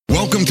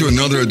Welcome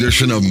to another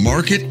edition of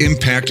Market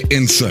Impact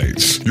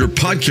Insights, your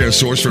podcast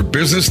source for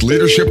business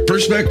leadership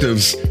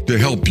perspectives to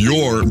help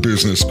your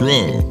business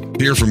grow.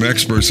 Hear from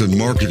experts in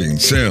marketing,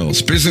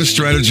 sales, business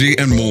strategy,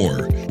 and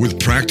more,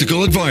 with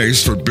practical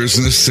advice for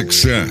business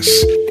success.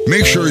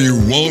 Make sure you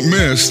won't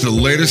miss the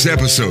latest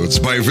episodes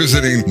by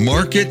visiting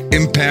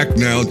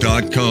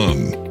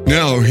marketimpactnow.com.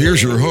 Now,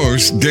 here's your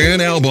host,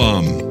 Dan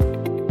Albaum.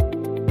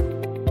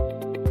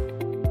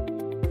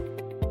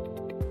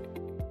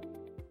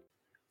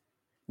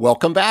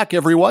 Welcome back,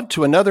 everyone,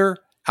 to another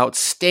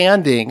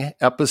outstanding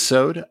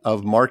episode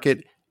of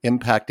Market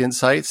Impact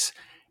Insights.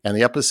 And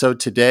the episode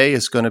today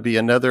is going to be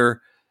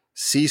another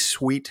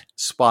C-suite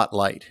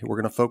spotlight. We're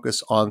going to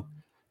focus on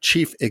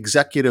Chief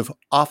Executive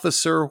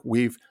Officer.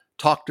 We've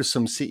talked to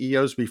some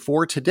CEOs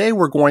before. Today,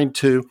 we're going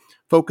to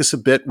focus a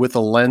bit with a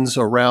lens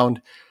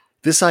around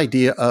this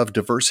idea of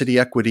diversity,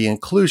 equity,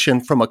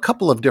 inclusion from a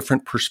couple of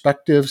different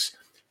perspectives,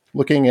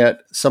 looking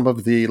at some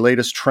of the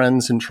latest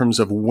trends in terms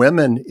of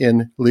women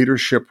in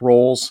leadership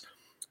roles.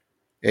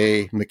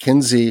 A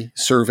McKinsey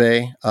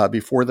survey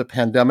before the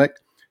pandemic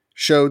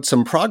showed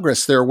some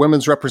progress there.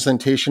 Women's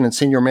representation in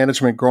senior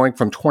management growing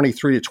from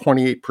 23 to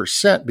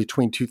 28%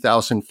 between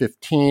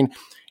 2015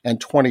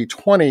 and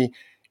 2020,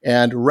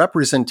 and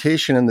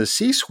representation in the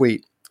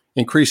C-suite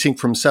increasing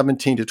from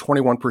 17 to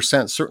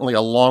 21%. Certainly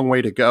a long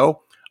way to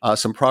go.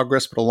 Some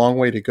progress, but a long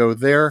way to go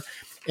there.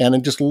 And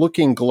in just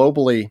looking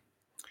globally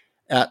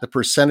at the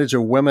percentage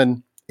of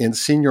women in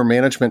senior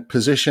management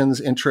positions,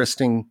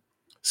 interesting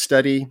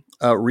study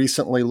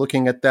recently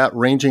looking at that,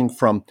 ranging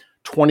from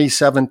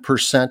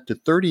 27% to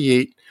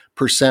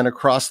 38%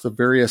 across the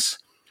various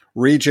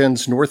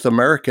regions. North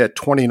America at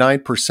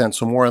 29%,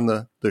 so more on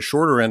the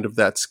shorter end of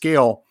that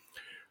scale.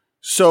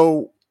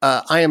 So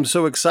I am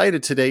so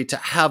excited today to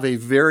have a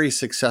very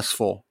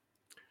successful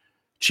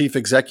Chief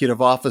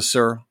Executive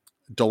Officer.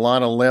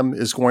 Delana Lim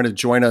is going to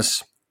join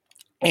us.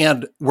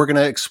 And we're going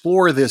to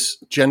explore this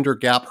gender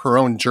gap, her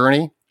own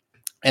journey,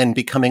 and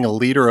becoming a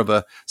leader of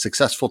a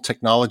successful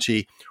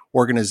technology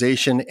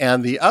organization.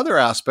 And the other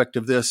aspect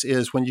of this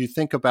is when you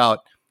think about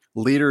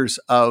leaders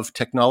of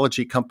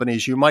technology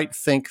companies, you might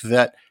think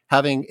that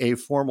having a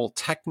formal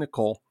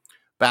technical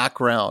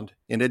background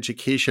in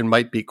education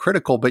might be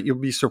critical, but you'll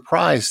be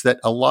surprised that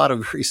a lot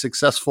of very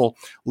successful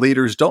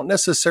leaders don't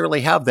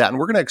necessarily have that. And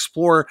we're going to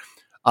explore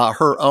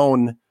her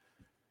own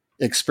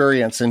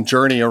experience and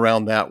journey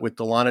around that with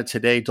Delana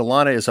today.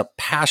 Delana is a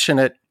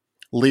passionate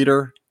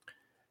leader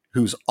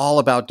who's all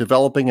about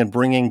developing and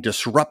bringing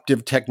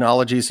disruptive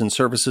technologies and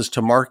services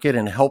to market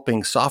and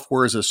helping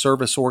software as a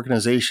service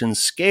organizations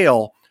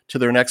scale to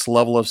their next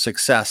level of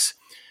success.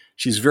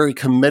 She's very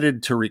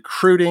committed to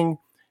recruiting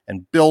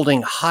and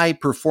building high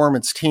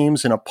performance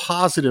teams in a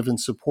positive and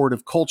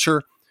supportive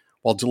culture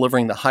while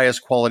delivering the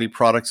highest quality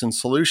products and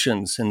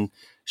solutions. And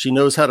she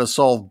knows how to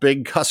solve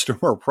big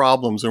customer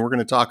problems, and we're going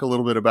to talk a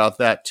little bit about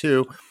that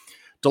too.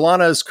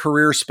 Delana's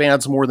career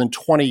spans more than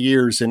 20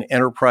 years in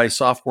enterprise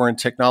software and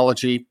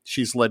technology.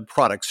 She's led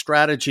product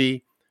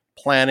strategy,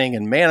 planning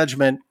and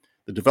management,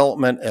 the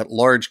development at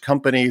large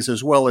companies,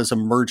 as well as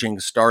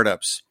emerging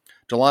startups.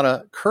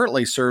 Delana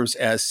currently serves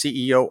as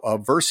CEO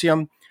of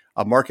Versium,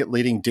 a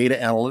market-leading data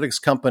analytics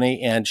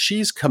company, and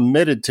she's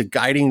committed to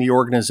guiding the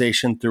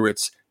organization through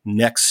its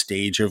next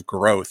stage of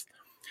growth.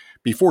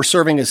 Before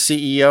serving as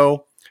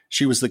CEO,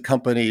 she was the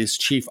company's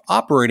chief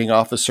operating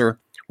officer,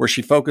 where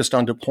she focused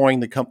on deploying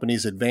the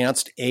company's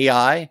advanced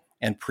AI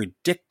and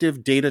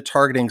predictive data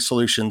targeting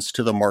solutions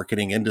to the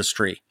marketing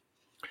industry.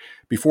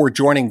 Before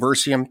joining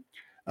Versium,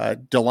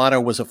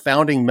 Delana was a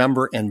founding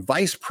member and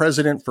vice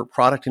president for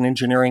product and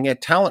engineering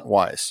at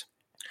TalentWise.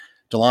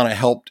 Delana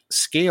helped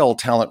scale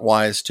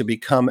TalentWise to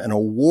become an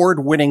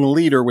award-winning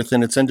leader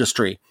within its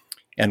industry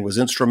and was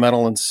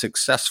instrumental in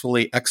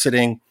successfully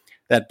exiting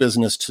that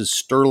business to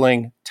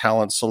Sterling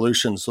Talent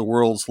Solutions, the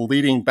world's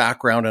leading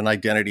background and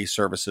identity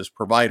services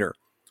provider.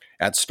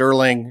 At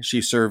Sterling, she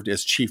served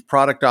as Chief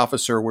Product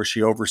Officer, where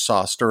she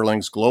oversaw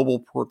Sterling's global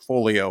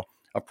portfolio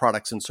of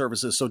products and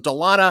services. So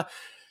Delana,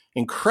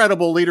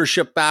 incredible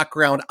leadership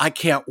background. I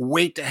can't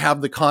wait to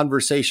have the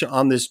conversation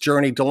on this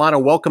journey.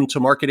 Delana, welcome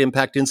to Market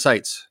Impact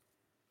Insights.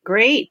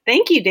 Great.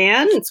 Thank you,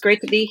 Dan. It's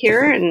great to be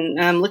here,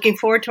 and I'm looking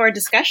forward to our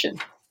discussion.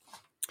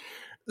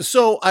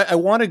 So I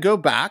want to go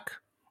back,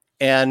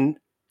 and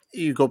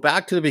you go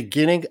back to the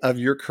beginning of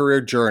your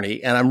career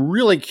journey, and I'm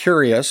really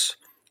curious,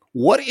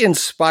 what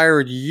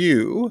inspired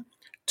you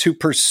to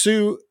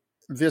pursue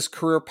this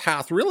career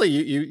path? Really,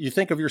 you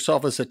think of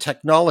yourself as a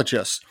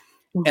technologist,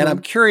 and I'm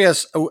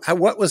curious,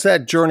 what was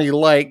that journey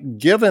like,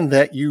 given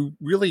that you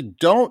really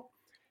don't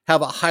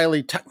have a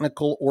highly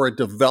technical or a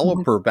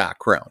developer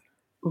background?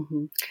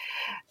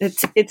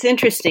 It's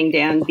interesting,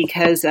 Dan,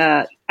 because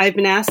I've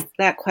been asked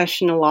that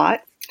question a lot.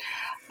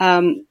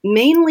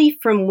 Mainly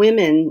from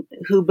women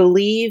who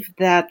believe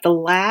that the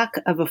lack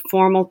of a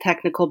formal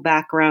technical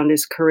background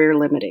is career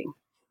limiting.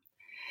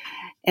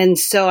 And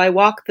so I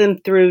walk them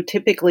through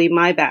typically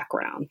my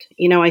background.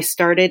 You know, I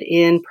started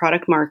in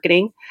product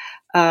marketing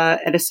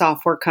at a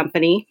software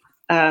company.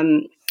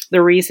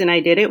 The reason I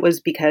did it was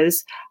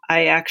because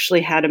I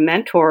actually had a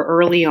mentor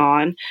early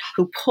on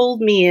who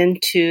pulled me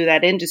into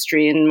that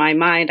industry. In my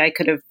mind, I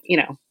could have,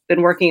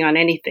 been working on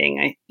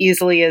anything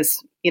easily as,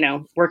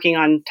 working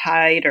on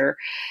Tide or,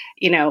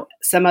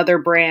 some other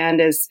brand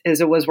as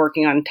it was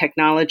working on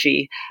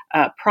technology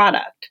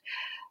product.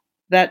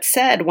 That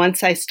said,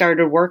 once I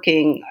started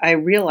working, I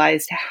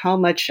realized how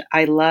much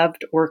I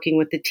loved working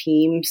with the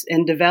teams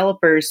and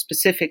developers,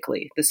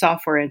 specifically the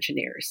software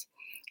engineers.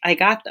 I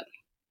got them,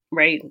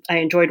 right? I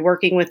enjoyed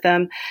working with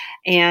them,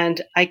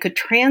 and I could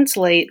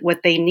translate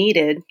what they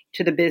needed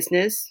to the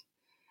business,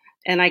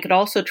 and I could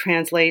also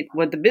translate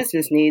what the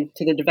business needed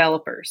to the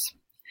developers.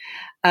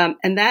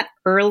 And that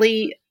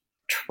early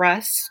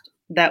trust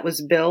that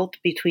was built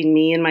between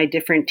me and my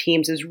different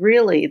teams is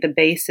really the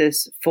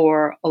basis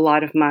for a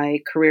lot of my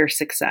career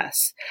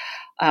success.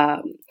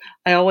 I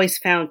always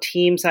found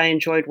teams I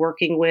enjoyed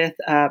working with,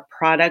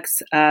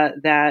 products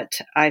that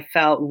I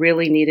felt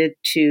really needed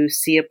to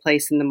see a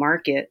place in the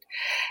market.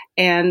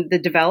 And the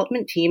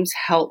development teams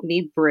helped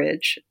me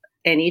bridge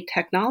any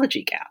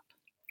technology gap,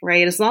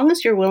 right? As long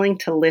as you're willing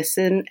to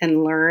listen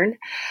and learn,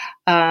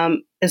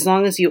 as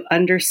long as you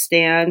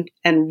understand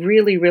and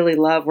really, really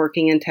love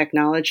working in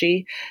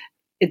technology,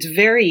 it's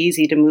very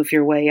easy to move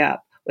your way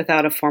up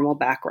without a formal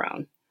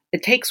background.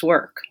 It takes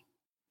work.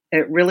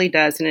 It really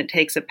does, and it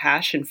takes a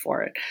passion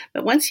for it.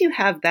 But once you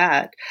have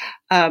that,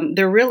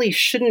 there really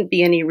shouldn't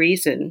be any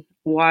reason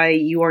why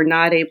you are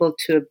not able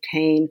to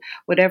obtain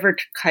whatever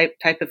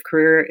type of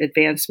career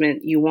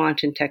advancement you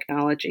want in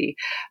technology.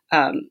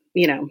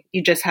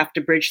 You just have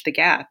to bridge the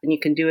gap, and you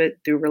can do it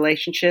through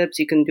relationships.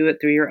 You can do it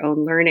through your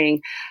own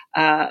learning,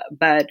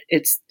 but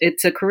it's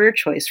a career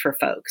choice for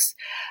folks.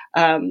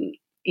 A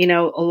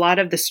lot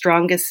of the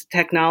strongest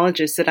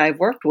technologists that I've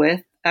worked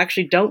with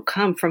actually don't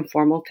come from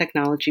formal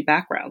technology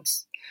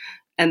backgrounds,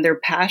 and their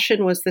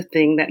passion was the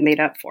thing that made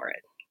up for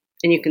it.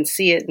 And you can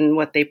see it in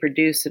what they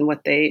produce and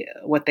what they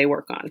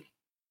work on.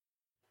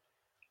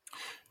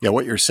 Yeah,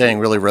 what you're saying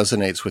really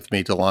resonates with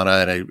me,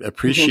 Delana, and I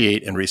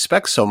appreciate and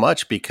respect so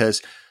much,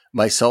 because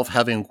myself,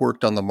 having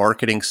worked on the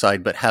marketing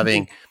side, but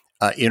having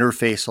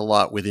interfaced a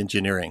lot with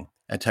engineering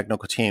and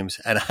technical teams,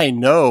 and I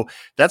know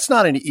that's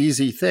not an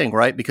easy thing,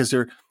 right? Because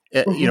they're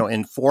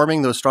in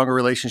forming those stronger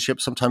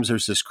relationships, sometimes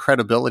there's this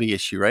credibility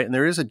issue, right? And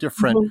there is a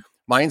different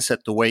mindset,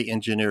 the way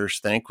engineers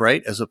think,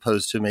 right, as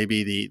opposed to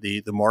maybe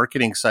the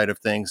marketing side of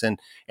things. And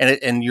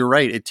you're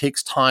right, it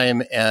takes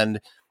time, and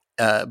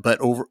but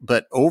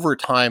over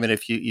time, and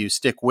if you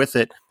stick with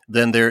it,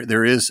 then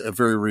there is a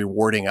very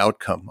rewarding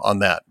outcome on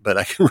that. But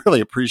I can really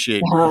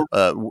appreciate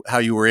how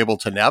you were able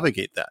to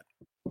navigate that.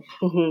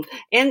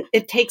 And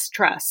it takes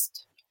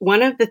trust.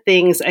 One of the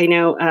things I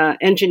know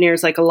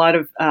engineers, like a lot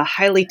of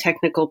highly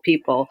technical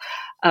people,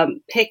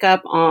 pick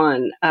up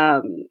on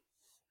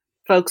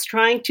folks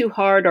trying too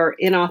hard or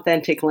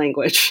inauthentic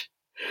language.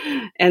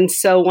 And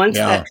so once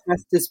that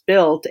trust is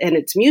built and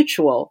it's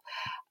mutual,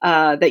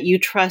 that you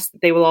trust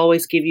that they will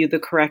always give you the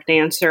correct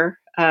answer,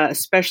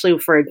 especially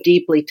for a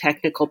deeply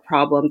technical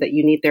problem that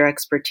you need their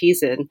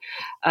expertise in,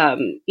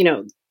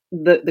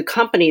 the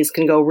companies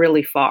can go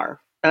really far.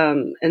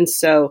 And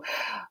so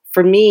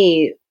for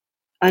me,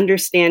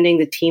 understanding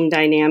the team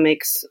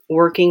dynamics,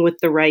 working with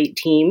the right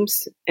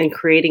teams, and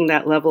creating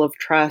that level of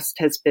trust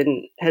has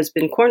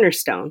been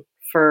cornerstone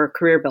for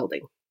career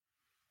building.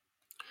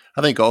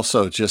 I think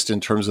also, just in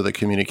terms of the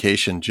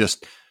communication,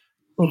 just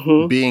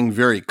being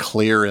very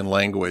clear in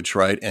language,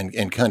 right?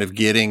 And kind of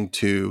getting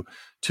to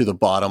the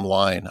bottom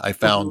line. I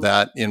found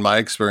that in my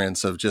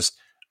experience of just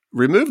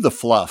remove the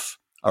fluff,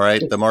 all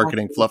right, the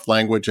marketing fluff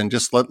language, and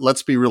just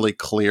let's be really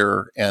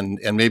clear and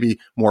maybe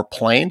more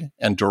plain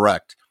and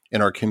direct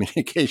in our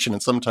communication.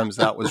 And sometimes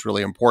that was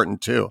really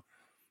important too.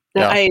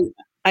 Yeah.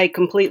 I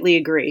completely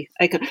agree.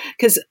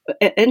 Because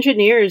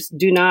engineers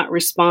do not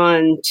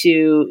respond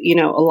to,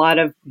 a lot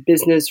of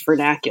business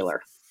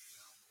vernacular,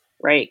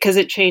 right? Because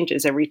it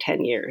changes every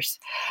 10 years.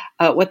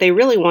 What they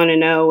really want to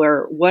know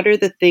are what are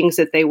the things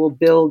that they will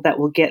build that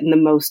will get in the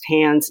most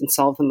hands and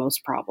solve the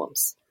most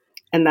problems.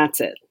 And that's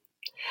it.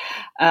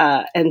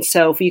 And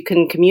so if you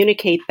can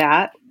communicate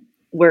that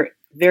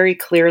very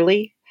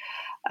clearly,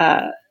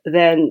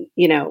 then,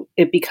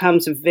 it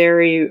becomes a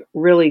very,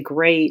 really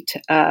great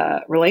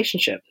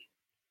relationship.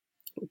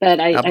 But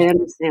I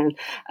understand,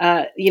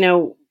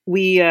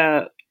 we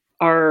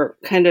are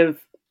kind of,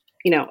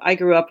 I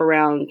grew up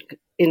around,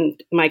 in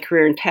my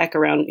career in tech,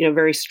 around,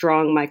 very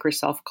strong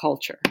Microsoft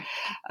culture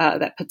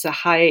that puts a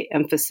high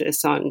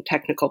emphasis on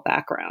technical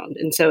background.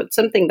 And so it's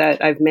something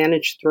that I've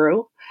managed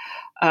through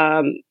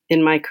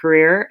in my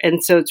career.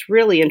 And so it's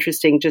really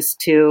interesting just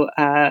to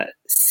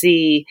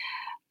see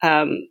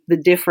the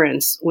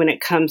difference when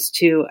it comes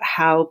to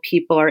how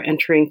people are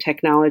entering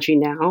technology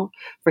now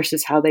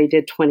versus how they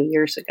did 20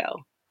 years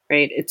ago,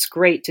 right? It's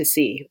great to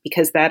see,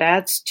 because that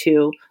adds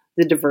to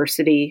the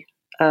diversity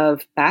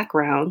of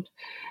background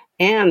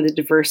and the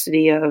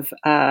diversity of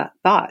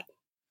thought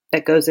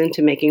that goes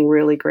into making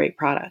really great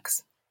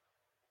products.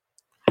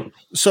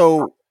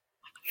 So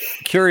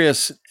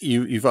curious,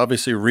 you've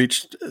obviously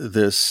reached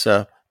this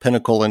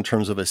pinnacle in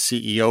terms of a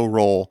CEO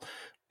role,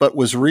 but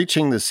was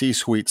reaching the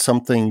C-suite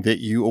something that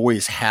you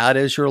always had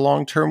as your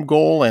long-term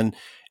goal? And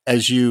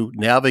as you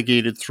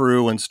navigated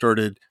through and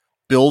started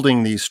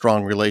building these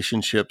strong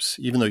relationships,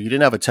 even though you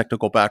didn't have a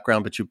technical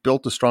background, but you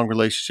built the strong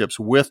relationships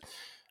with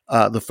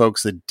the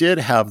folks that did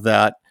have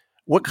that,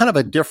 what kind of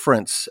a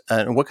difference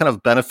and what kind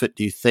of benefit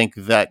do you think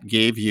that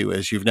gave you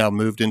as you've now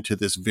moved into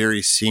this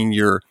very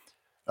senior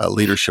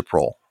leadership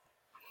role?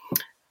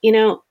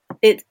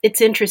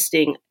 It's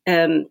interesting.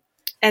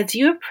 As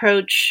you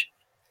approach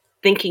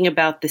thinking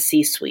about the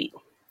C-suite,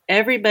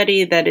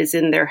 everybody that is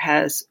in there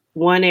has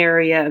one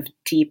area of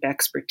deep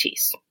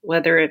expertise,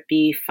 whether it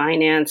be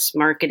finance,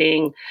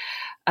 marketing,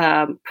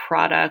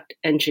 product,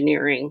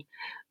 engineering,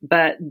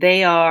 but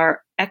they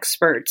are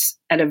experts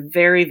at a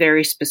very,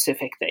 very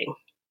specific thing.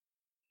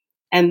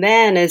 And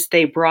then as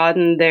they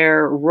broaden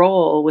their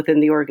role within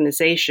the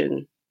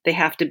organization, they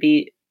have to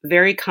be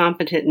very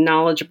competent and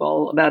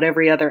knowledgeable about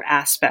every other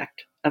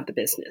aspect of the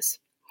business.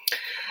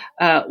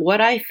 What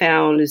I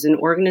found is in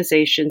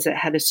organizations that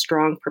had a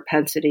strong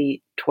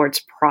propensity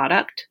towards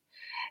product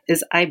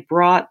is I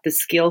brought the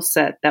skill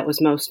set that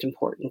was most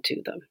important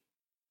to them.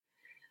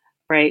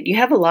 Right? You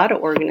have a lot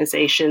of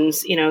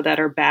organizations, that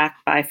are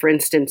backed by, for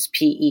instance,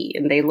 PE,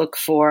 and they look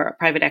for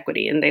private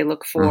equity, and they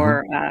look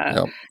for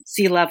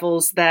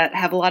C-levels that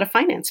have a lot of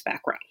finance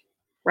background,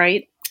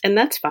 right? And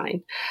that's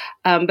fine.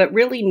 But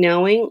really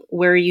knowing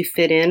where you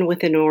fit in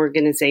with an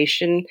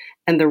organization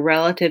and the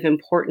relative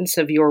importance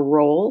of your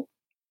role,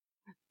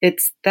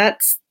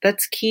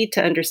 that's key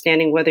to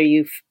understanding whether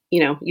you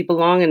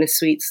belong in a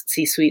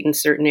C-suite in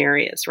certain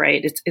areas,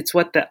 right? It's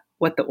what the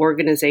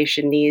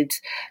organization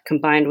needs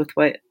combined with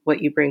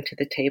what you bring to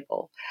the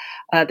table.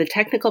 The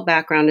technical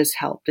background has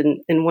helped.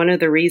 And one of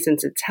the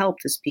reasons it's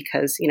helped is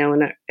because,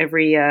 in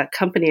every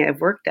company I've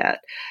worked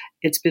at,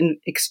 it's been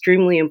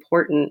extremely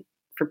important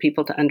for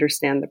people to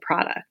understand the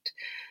product.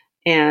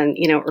 And,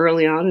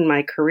 early on in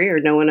my career,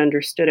 no one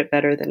understood it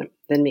better than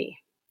me.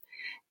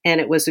 And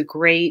it was a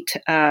great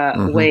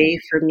way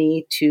for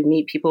me to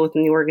meet people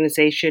within the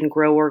organization,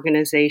 grow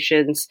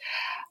organizations,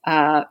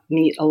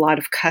 meet a lot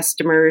of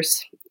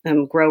customers,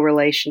 grow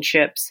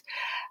relationships.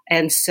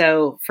 And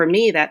so for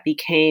me, that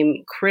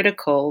became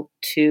critical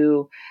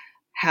to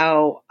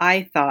how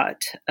I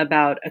thought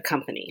about a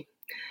company.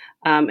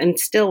 And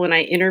still, when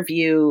I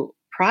interview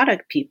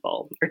product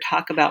people or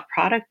talk about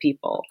product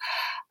people,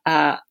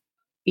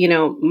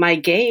 my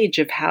gauge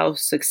of how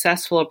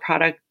successful a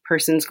product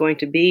person's going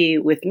to be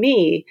with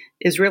me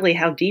is really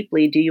how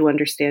deeply do you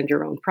understand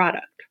your own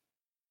product?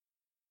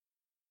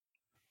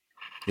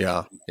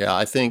 Yeah.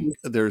 I think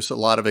there's a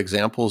lot of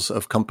examples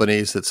of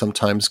companies that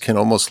sometimes can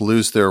almost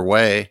lose their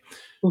way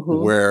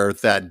where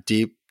that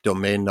deep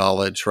domain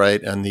knowledge,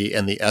 right, and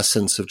the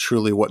essence of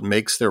truly what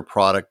makes their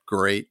product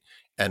great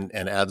and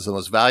adds the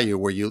most value,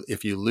 where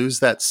if you lose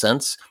that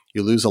sense,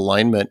 you lose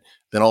alignment,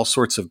 then all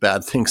sorts of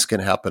bad things can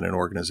happen in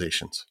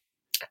organizations.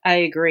 I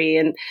agree.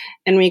 And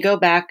we go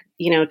back,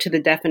 to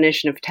the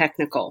definition of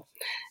technical,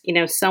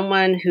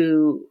 someone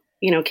who,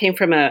 came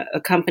from a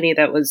company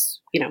that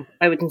was,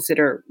 I would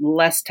consider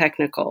less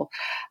technical,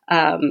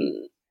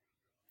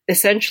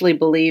 essentially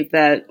believed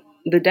that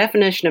the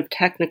definition of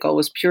technical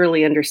was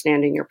purely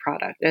understanding your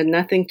product. It had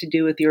nothing to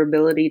do with your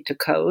ability to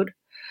code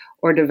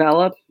or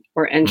develop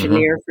or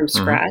engineer from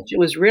scratch. It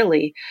was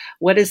really,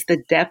 what is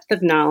the depth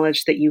of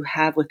knowledge that you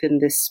have within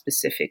this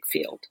specific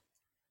field?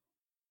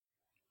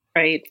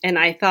 Right. And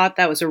I thought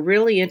that was a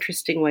really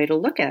interesting way to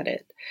look at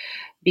it,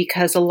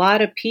 because a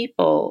lot of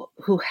people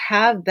who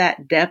have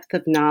that depth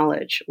of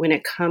knowledge when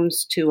it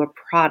comes to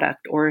a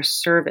product or a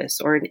service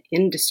or an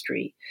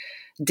industry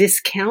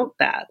discount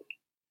that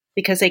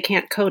because they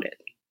can't code it.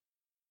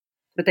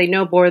 But they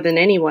know more than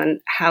anyone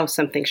how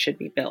something should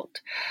be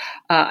built.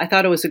 I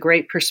thought it was a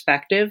great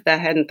perspective that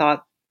I hadn't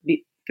thought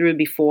through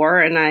before,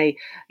 and I,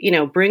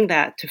 bring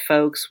that to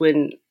folks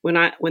when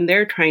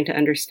they're trying to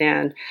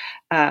understand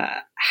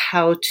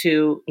how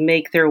to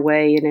make their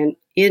way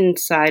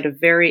inside a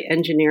very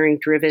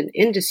engineering-driven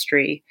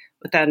industry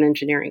without an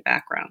engineering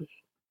background.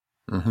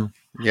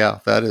 Yeah,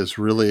 that is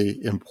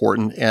really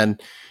important,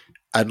 and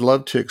I'd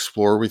love to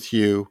explore with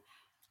you.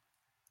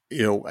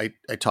 I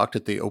talked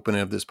at the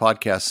opening of this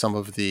podcast some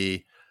of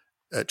the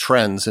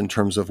trends in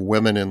terms of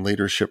women in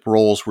leadership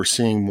roles. We're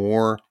seeing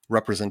more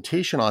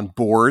representation on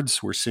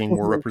boards. We're seeing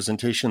more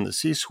representation in the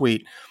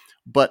C-suite.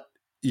 But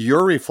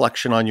your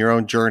reflection on your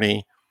own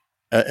journey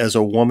as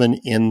a woman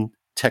in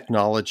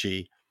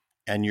technology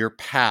and your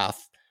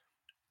path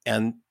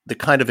and the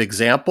kind of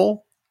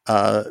example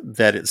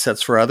that it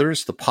sets for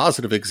others, the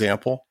positive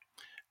example,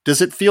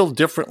 does it feel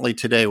differently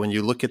today when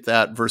you look at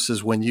that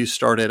versus when you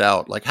started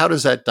out? Like, how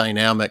does that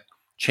dynamic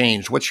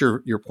change? What's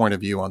your point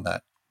of view on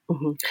that?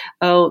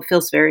 Oh, it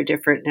feels very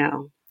different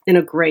now in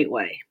a great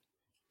way.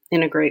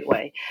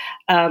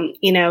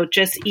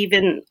 Just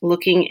even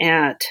looking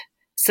at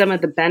some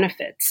of the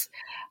benefits.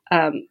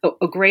 A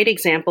great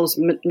example is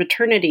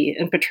maternity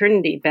and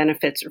paternity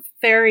benefits are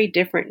very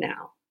different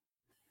now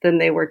than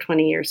they were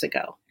 20 years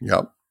ago.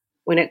 Yep.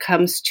 when it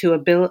comes to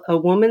a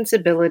woman's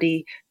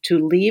ability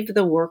to leave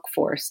the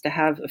workforce to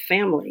have a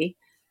family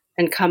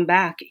and come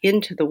back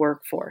into the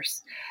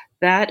workforce.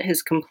 That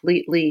has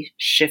completely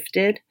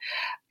shifted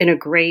in a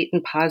great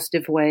and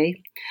positive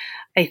way.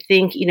 I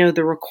think,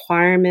 the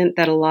requirement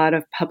that a lot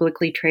of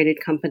publicly traded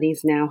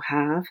companies now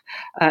have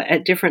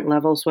at different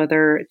levels,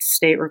 whether it's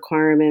state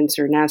requirements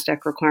or NASDAQ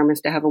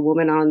requirements to have a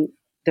woman on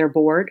their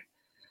board,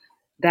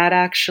 that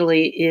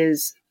actually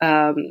is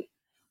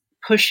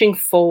pushing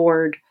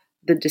forward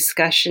the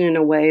discussion in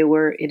a way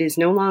where it is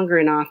no longer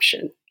an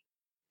option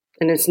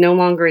and it's no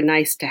longer a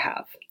nice to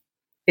have.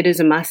 It is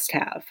a must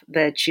have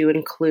that you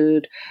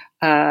include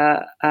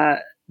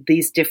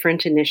these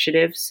different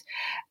initiatives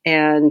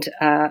and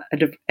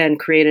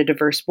create a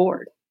diverse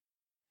board.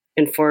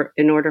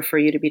 In order for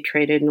you to be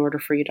traded, in order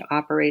for you to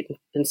operate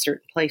in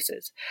certain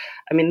places.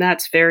 I mean,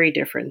 that's very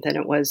different than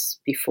it was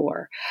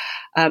before.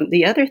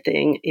 The other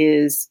thing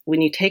is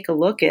when you take a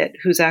look at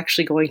who's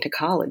actually going to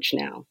college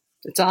now,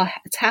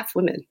 it's half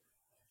women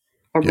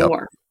or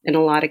more in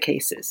a lot of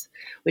cases,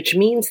 which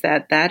means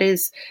that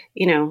is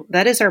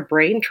our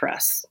brain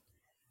trust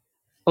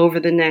over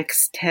the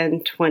next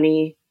 10,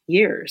 20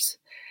 years.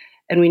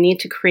 And we need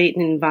to create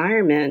an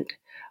environment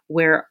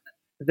where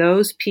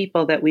those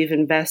people that we've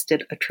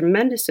invested a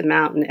tremendous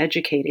amount in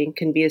educating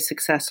can be as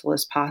successful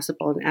as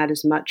possible and add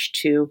as much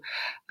to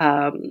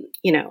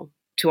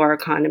our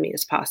economy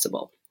as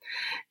possible.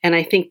 And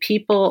I think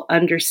people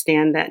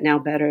understand that now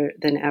better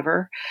than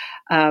ever.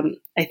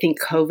 I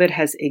think COVID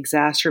has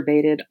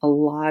exacerbated a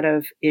lot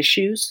of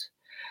issues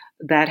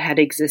that had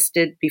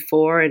existed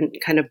before and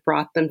kind of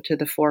brought them to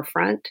the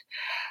forefront.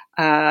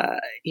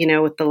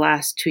 With the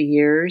last 2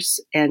 years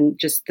and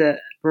just the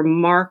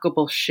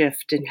remarkable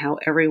shift in how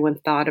everyone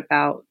thought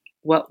about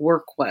what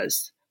work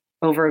was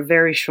over a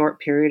very short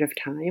period of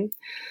time.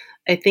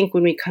 I think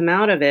when we come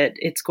out of it,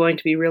 it's going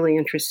to be really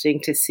interesting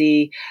to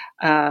see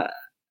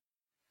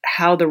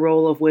how the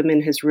role of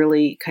women has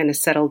really kind of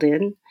settled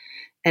in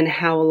and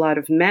how a lot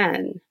of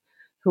men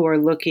who are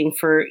looking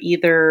for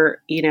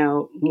either,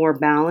 more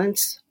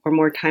balance or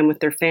more time with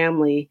their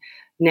family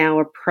now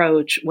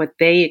approach what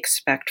they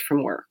expect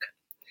from work.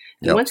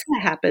 And once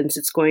that happens,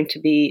 it's going to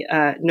be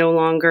no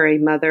longer a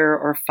mother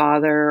or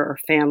father or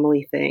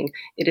family thing.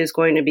 It is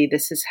going to be,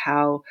 this is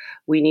how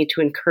we need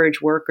to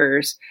encourage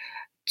workers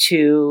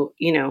to,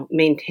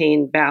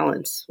 maintain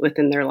balance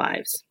within their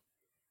lives.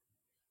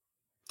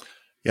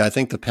 Yeah, I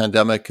think the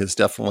pandemic has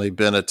definitely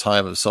been a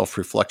time of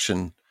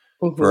self-reflection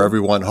for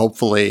everyone,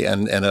 hopefully,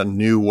 and a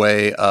new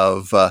way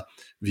of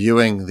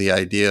viewing the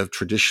idea of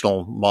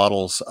traditional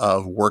models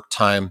of work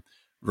time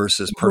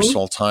versus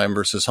personal time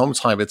versus home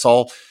time.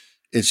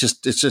 It's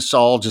just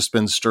all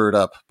been stirred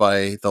up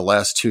by the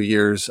last 2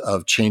 years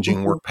of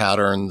changing work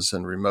patterns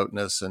and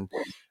remoteness. And,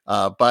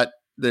 but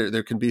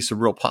there can be some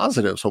real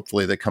positives,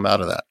 hopefully, that come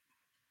out of that.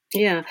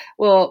 Yeah.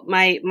 Well,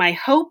 my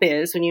hope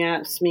is when you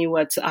ask me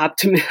what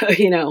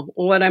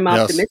I'm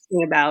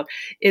optimistic about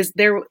is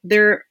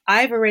there,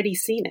 I've already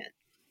seen it.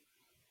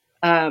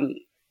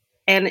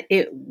 And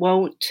it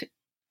won't,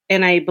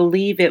 and I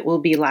believe it will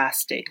be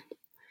lasting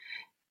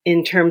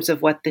in terms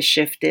of what the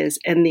shift is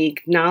and the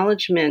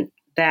acknowledgement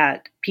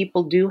that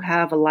people do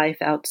have a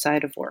life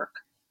outside of work.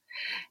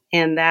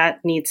 And that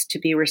needs to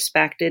be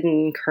respected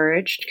and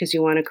encouraged because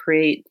you want to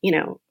create,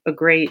 a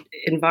great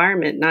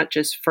environment, not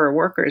just for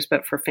workers,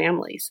 but for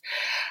families.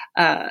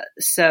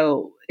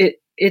 So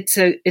it's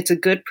a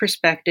good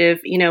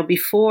perspective.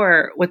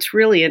 Before, what's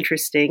really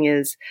interesting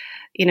is,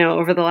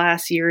 over the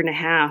last year and a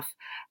half,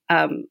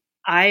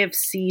 I have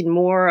seen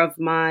more of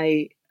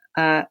my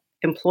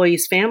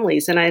employees'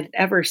 families than I'd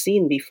ever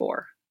seen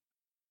before.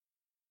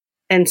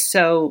 And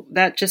so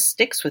that just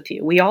sticks with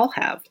you. We all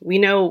have. We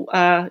know,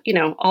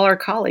 all our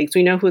colleagues.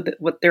 We know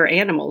what their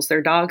animals,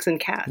 their dogs and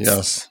cats.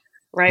 Yes.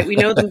 Right. We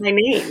know them by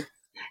name.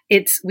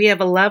 We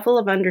have a level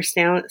of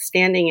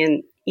understanding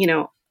and,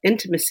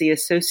 intimacy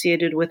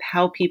associated with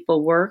how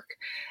people work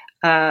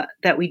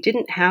that we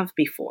didn't have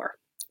before.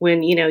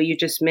 When, you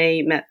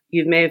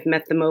may have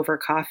met them over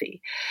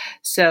coffee.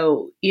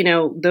 So,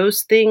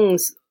 those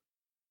things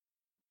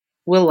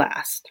will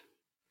last.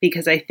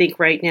 Because I think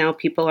right now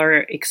people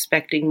are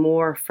expecting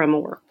more from a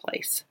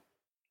workplace.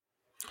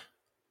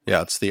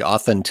 Yeah, it's the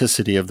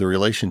authenticity of the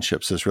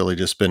relationships has really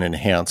just been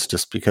enhanced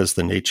just because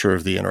the nature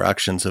of the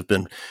interactions have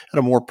been at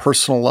a more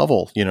personal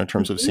level, in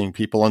terms of seeing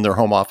people in their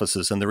home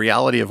offices and the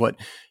reality of what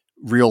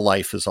real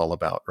life is all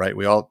about, right?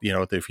 We all,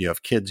 if you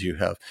have kids, you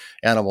have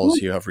animals,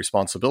 you have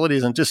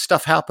responsibilities, and just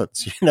stuff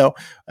happens,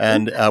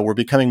 and we're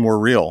becoming more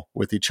real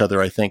with each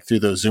other, I think, through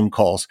those Zoom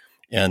calls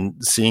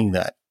and seeing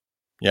that.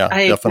 Yeah,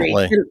 I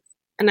definitely. Agree.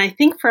 And I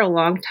think for a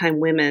long time,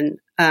 women,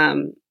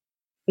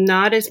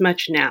 not as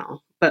much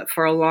now, but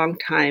for a long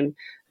time,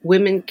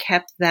 women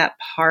kept that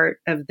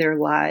part of their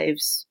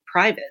lives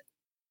private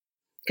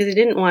because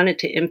they didn't want it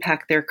to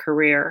impact their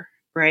career,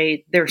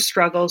 right? Their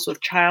struggles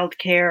with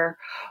childcare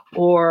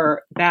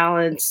or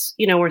balance,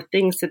 were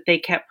things that they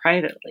kept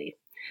privately.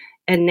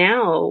 And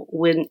now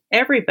when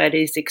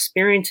everybody's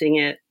experiencing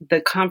it, the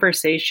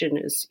conversation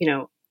is,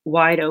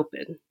 wide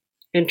open.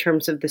 in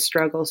terms of the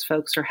struggles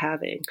folks are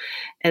having.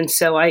 And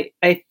so I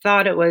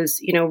thought it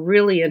was,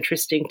 really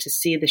interesting to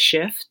see the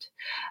shift,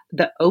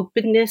 the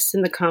openness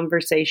in the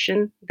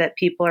conversation that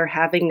people are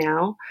having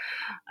now.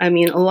 I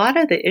mean, a lot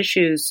of the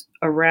issues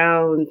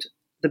around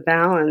the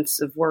balance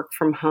of work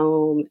from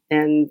home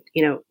and,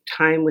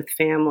 time with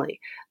family,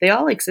 they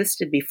all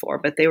existed before,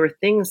 but they were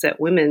things that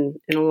women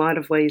in a lot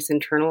of ways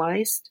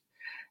internalized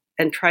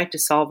and tried to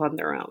solve on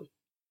their own.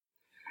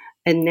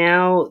 And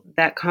now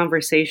that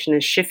conversation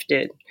has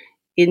shifted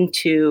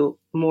into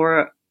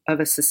more of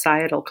a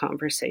societal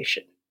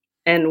conversation.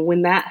 And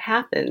when that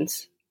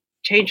happens,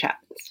 change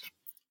happens.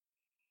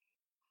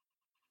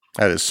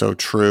 That is so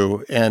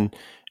true. And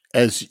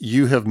as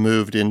you have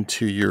moved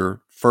into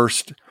your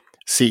first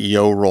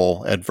CEO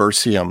role at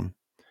Versium,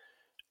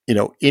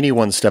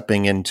 anyone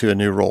stepping into a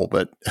new role,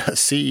 but a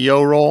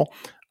CEO role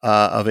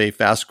of a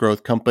fast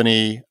growth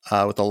company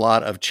with a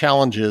lot of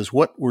challenges,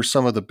 what were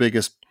some of the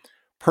biggest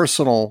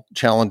personal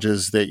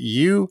challenges that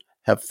you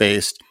have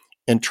faced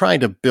in trying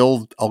to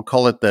build, I'll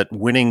call it that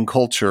winning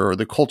culture, or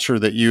the culture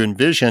that you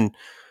envision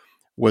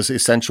was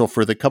essential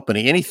for the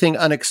company? Anything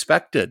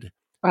unexpected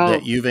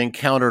that you've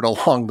encountered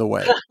along the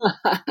way?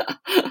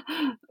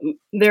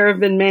 There have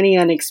been many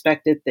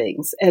unexpected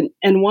things.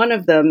 And one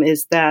of them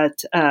is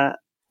that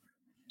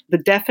the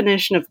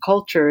definition of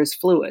culture is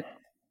fluid.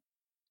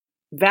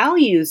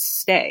 Values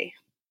stay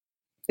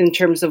in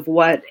terms of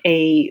what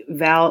is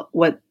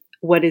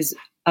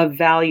of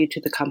value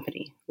to the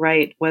company,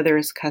 right? Whether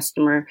it's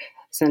customer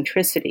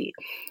centricity,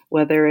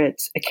 whether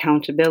it's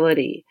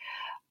accountability,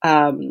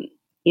 but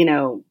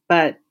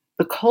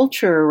the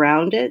culture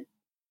around it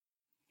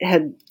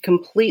had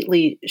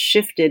completely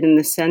shifted in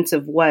the sense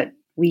of what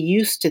we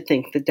used to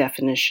think the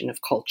definition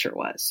of culture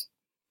was,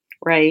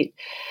 right?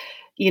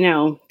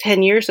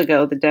 10 years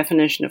ago, the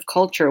definition of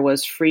culture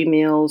was free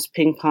meals,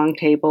 ping pong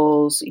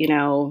tables,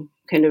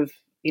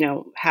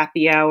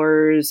 happy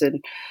hours.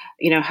 And,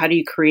 how do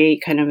you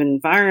create kind of an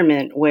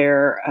environment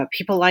where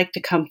people like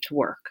to come to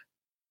work,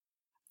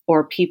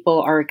 or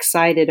people are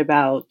excited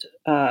about,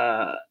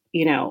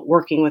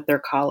 working with their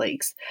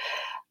colleagues.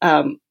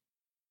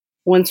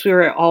 Once we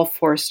were all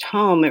forced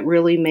home, it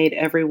really made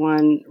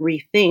everyone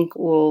rethink,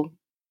 well,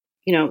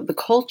 the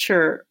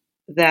culture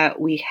that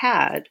we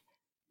had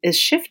is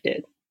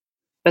shifted,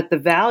 but the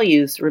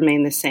values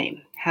remain the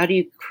same. How do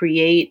you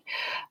create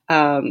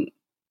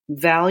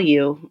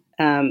value?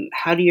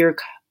 How do your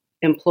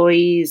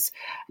employees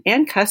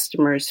and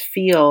customers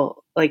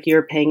feel like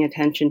you're paying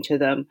attention to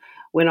them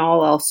when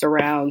all else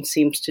around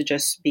seems to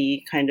just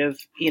be kind of,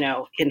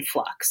 in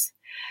flux?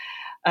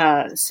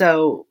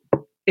 So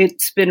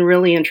it's been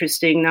really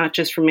interesting, not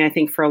just for me, I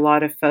think for a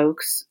lot of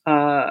folks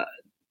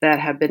that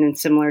have been in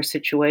similar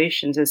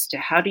situations, as to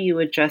how do you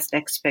adjust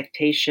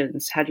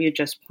expectations? How do you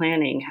adjust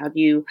planning? How do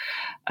you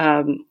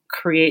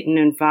create an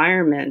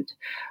environment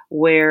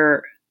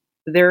where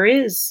there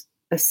is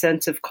a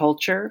sense of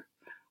culture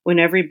when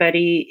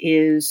everybody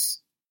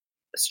is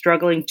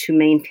struggling to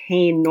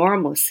maintain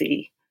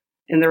normalcy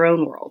in their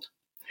own world?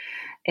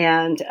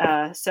 And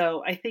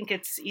so I think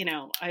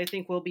I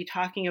think we'll be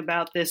talking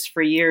about this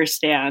for years,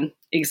 Dan.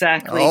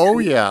 Exactly. Oh,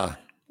 yeah.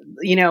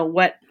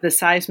 What the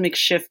seismic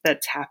shift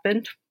that's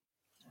happened.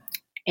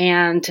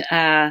 And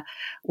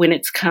when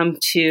it's come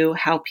to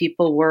how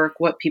people work,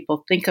 what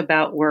people think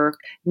about work,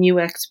 new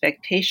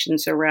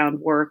expectations around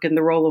work, and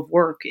the role of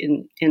work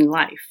in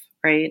life,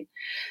 right?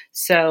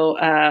 So,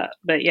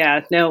 but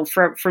yeah, no,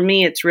 for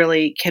me, it's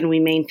really, can we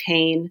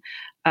maintain?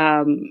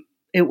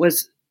 It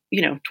was,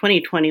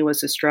 2020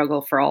 was a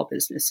struggle for all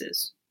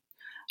businesses.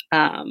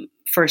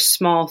 For a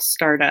small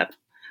startup,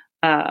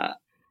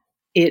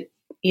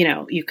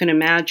 you can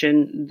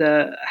imagine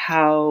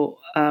how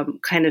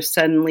kind of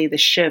suddenly the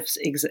shifts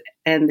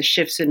and the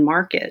shifts in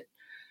market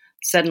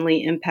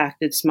suddenly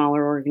impacted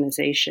smaller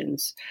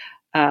organizations.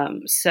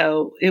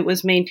 So it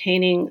was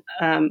maintaining,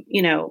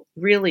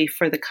 really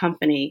for the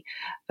company,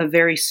 a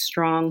very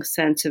strong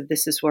sense of,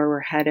 this is where we're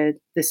headed.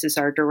 This is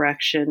our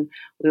direction.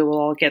 We will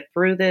all get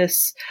through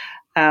this.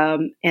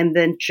 And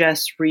then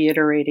just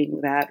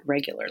reiterating that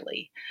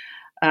regularly.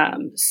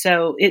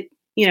 So it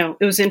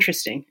was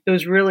interesting. It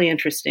was really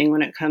interesting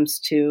when it comes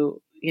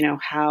to,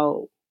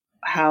 how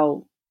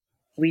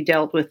we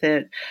dealt with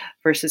it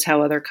versus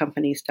how other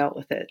companies dealt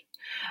with it.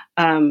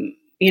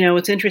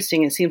 It's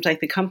interesting. It seems like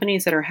the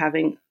companies that are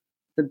having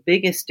the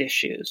biggest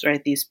issues,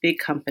 right, these big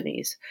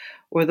companies,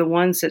 were the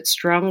ones that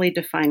strongly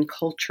define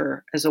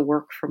culture as a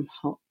work from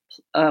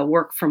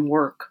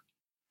work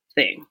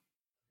thing,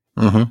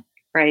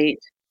 right?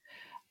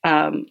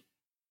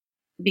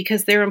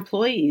 Because their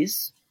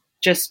employees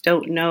just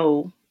don't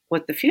know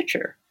what the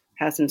future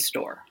has in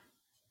store.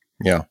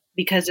 Yeah.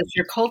 Because if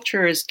your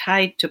culture is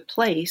tied to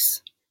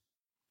place,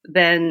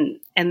 then,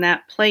 and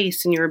that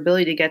place and your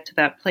ability to get to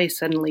that place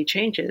suddenly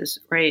changes,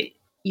 right?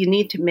 You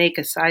need to make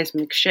a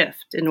seismic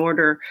shift in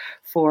order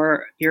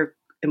for your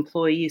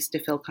employees to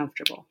feel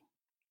comfortable.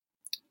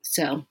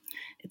 So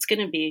it's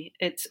going to be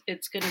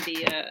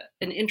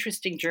an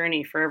interesting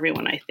journey for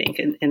everyone, I think,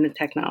 in the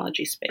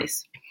technology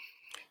space.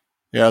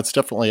 Yeah, it's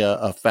definitely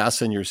a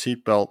fasten your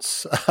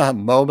seatbelts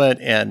moment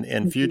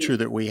and future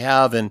that we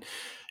have. And,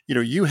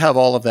 you have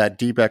all of that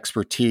deep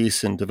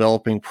expertise in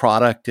developing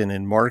product and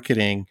in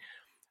marketing.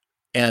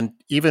 And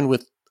even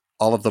with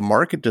all of the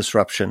market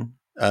disruption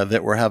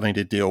that we're having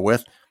to deal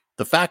with,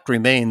 the fact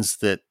remains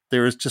that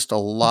there is just a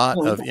lot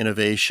of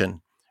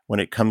innovation when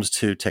it comes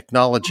to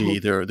technology.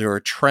 There are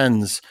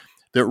trends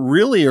that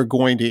really are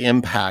going to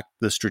impact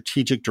the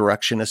strategic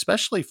direction,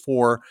 especially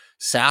for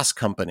SaaS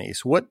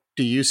companies. What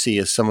do you see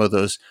as some of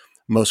those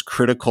most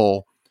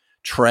critical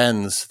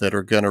trends that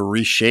are going to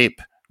reshape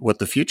what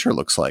the future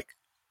looks like?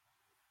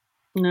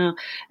 No,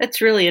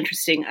 that's really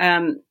interesting.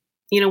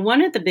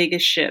 One of the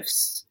biggest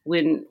shifts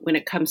when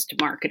it comes to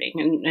marketing,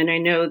 and I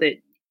know that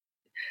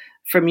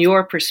from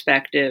your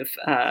perspective,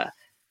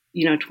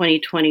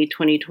 2020,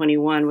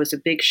 2021 was a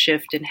big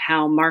shift in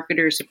how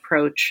marketers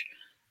approach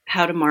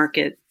how to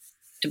market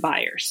to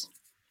buyers,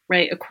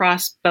 right?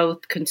 Across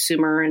both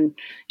consumer and,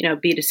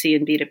 B2C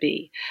and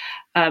B2B.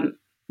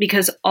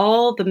 Because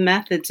all the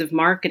methods of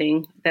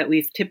marketing that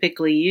we've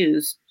typically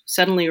used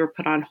suddenly were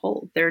put on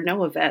hold. There are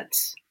no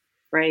events,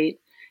 right?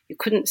 You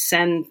couldn't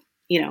send,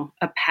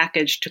 a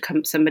package to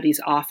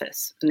somebody's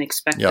office and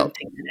expect them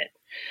to get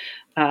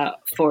it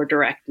for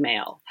direct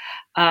mail.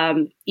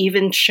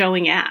 Even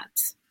showing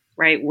ads,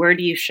 right? Where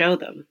do you show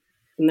them?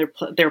 In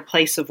their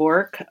place of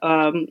work,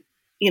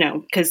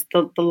 because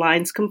the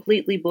line's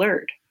completely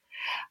blurred.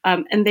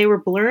 And they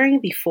were blurring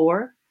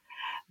before,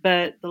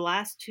 but the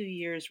last 2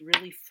 years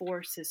really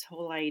forced this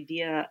whole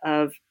idea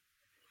of,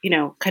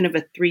 kind of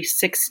a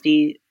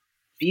 360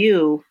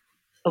 view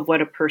of what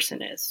a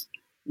person is.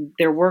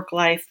 Their work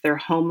life, their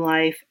home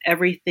life,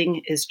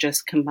 everything is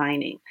just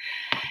combining.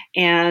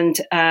 And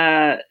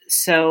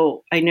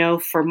so I know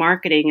for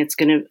marketing, it's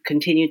going to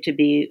continue to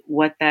be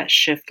what that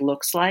shift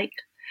looks like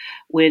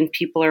when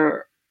people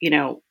are,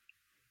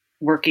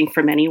 working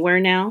from anywhere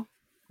now,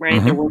 right?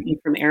 Mm-hmm. They're working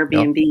from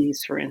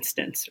Airbnbs, for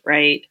instance,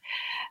 right?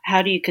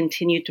 How do you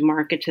continue to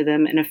market to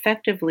them and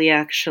effectively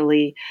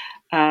actually,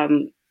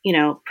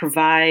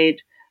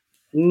 provide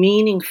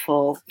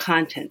meaningful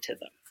content to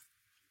them?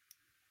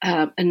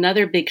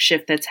 Another big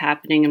shift that's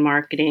happening in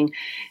marketing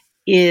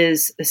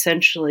is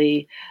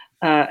essentially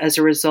as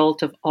a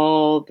result of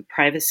all the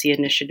privacy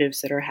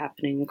initiatives that are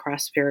happening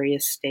across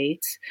various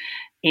states,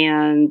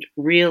 and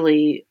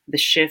really the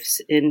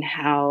shifts in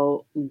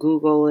how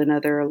Google and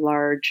other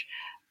large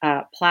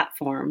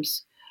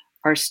platforms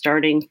are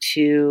starting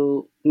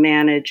to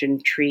manage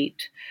and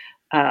treat,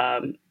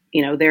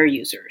 their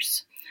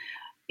users.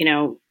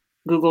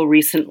 Google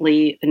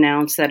recently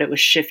announced that it was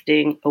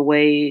shifting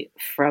away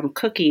from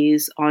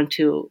cookies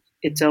onto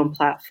its own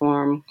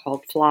platform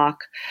called FLoC,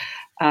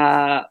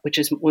 which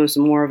was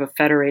more of a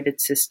federated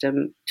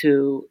system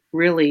to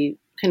really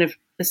kind of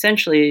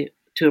essentially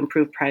to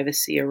improve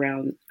privacy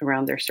around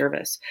their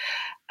service.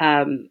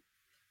 Then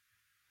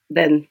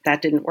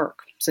that didn't work.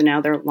 So now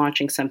they're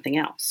launching something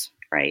else,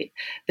 right?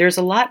 There's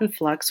a lot in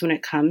flux when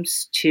it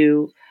comes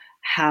to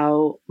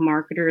how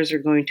marketers are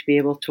going to be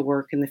able to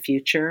work in the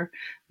future,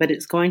 but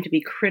it's going to be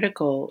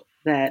critical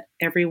that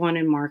everyone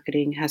in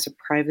marketing has a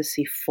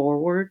privacy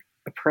forward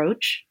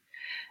approach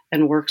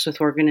and works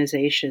with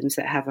organizations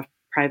that have a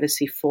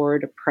privacy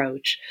forward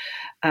approach,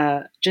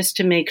 just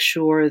to make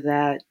sure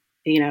that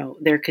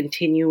they're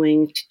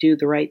continuing to do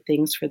the right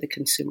things for the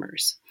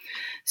consumers.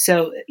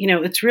 So,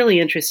 it's really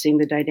interesting,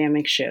 the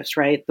dynamic shifts,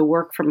 right? The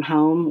work from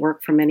home,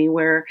 work from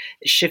anywhere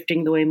is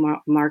shifting the way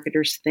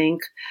marketers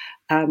think.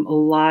 A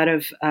lot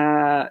of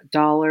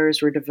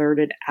dollars were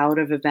diverted out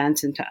of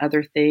events into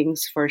other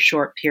things for a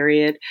short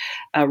period,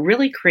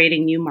 really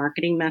creating new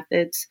marketing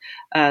methods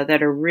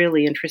that are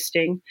really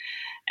interesting.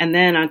 And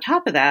then on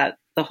top of that,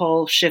 the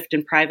whole shift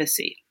in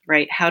privacy,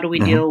 right? How do we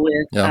deal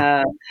with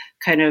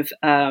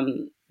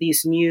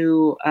these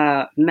new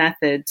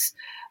methods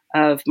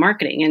of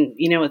marketing?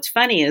 And, what's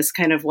funny is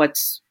kind of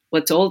what's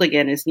old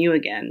again is new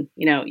again.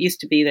 It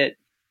used to be that,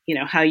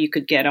 how you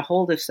could get a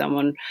hold of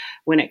someone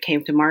when it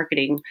came to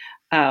marketing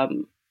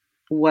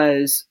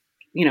was,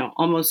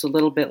 almost a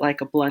little bit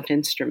like a blunt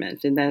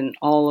instrument. And then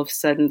all of a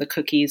sudden the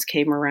cookies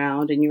came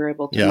around and you were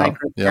able to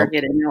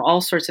micro-target and know all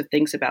sorts of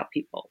things about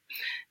people.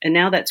 And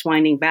now that's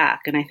winding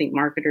back. And I think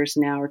marketers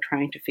now are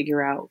trying to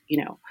figure out,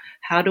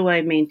 how do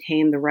I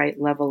maintain the right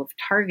level of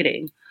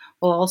targeting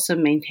while also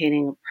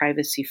maintaining a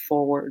privacy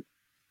forward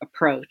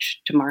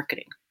approach to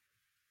marketing?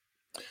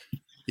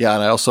 Yeah.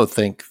 And I also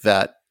think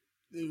that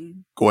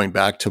going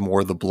back to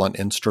more the blunt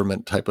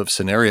instrument type of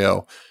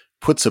scenario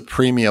puts a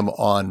premium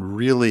on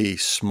really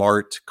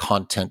smart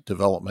content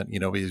development.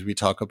 We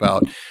talk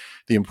about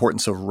the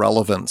importance of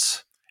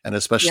relevance, and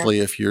especially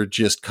if you're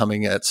just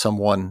coming at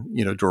someone,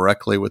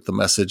 directly with the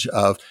message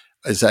of,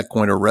 is that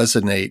going to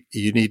resonate?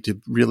 You need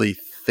to really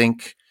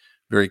think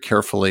very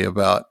carefully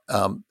about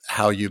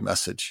how you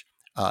message.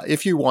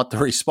 If you want the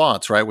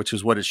response, right, which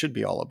is what it should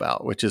be all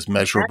about, which is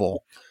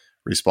measurable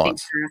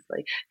response.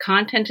 Exactly.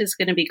 Content is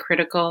going to be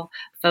critical.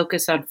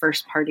 Focus on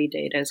first-party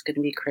data is going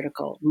to be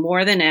critical.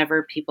 More than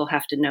ever, people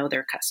have to know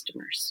their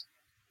customers,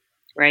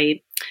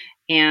 right?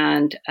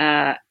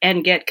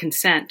 and get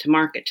consent to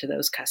market to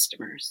those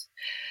customers.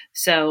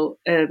 So,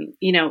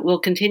 we'll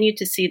continue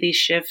to see these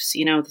shifts.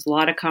 There's a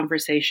lot of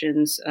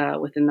conversations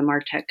within the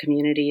MarTech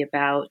community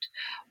about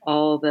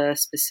all the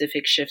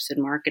specific shifts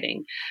in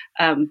marketing.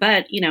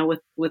 But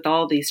with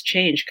all these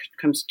change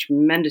comes a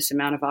tremendous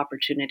amount of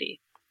opportunity,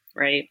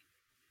 right?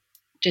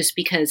 Just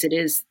because it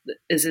is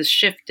a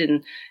shift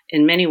in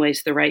many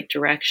ways the right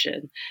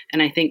direction.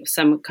 And I think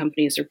some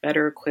companies are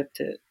better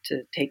equipped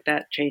to take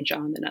that change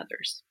on than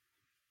others.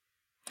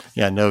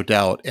 Yeah, no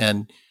doubt.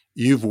 And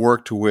you've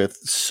worked with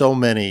so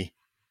many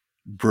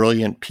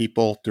brilliant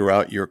people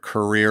throughout your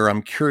career.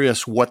 I'm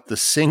curious what the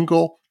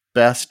single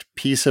best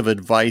piece of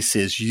advice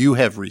is you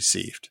have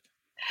received.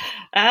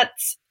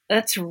 That's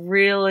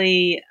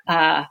really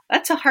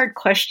that's a hard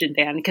question,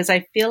 Dan, because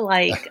I feel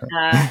like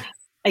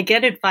I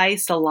get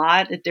advice a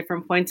lot at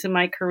different points in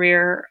my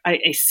career.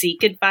 I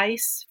seek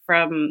advice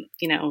from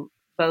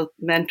both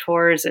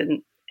mentors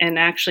and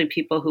actually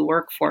people who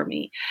work for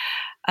me.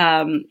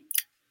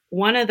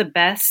 One of the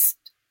best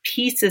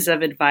pieces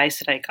of advice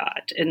that I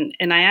got,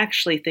 and I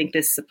actually think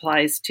this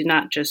applies to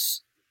not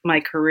just my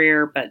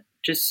career, but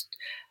just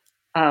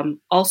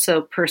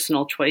also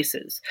personal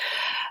choices.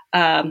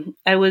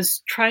 I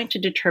was trying to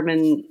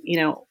determine,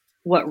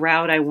 what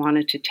route I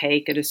wanted to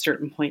take at a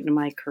certain point in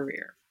my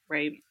career,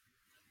 right?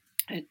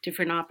 I had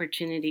different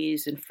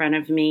opportunities in front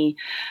of me.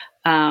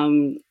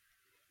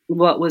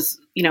 What was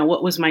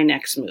my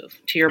next move?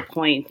 To your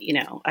point,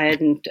 I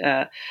hadn't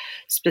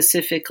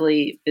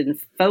specifically been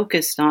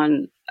focused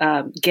on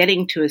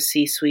getting to a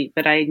C-suite,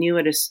 but I knew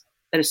at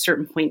a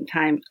certain point in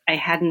time, I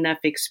had enough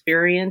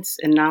experience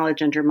and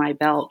knowledge under my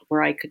belt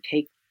where I could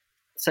take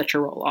such a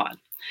role on.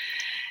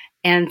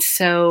 And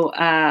so,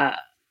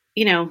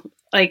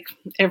 like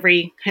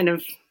every kind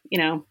of,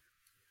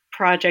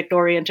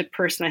 project-oriented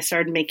person, I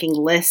started making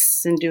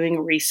lists and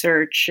doing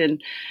research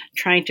and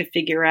trying to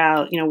figure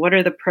out, what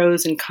are the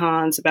pros and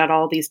cons about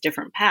all these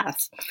different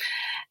paths.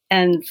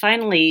 And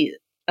finally,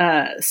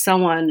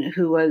 someone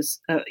who was,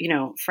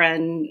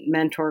 friend,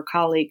 mentor,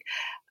 colleague,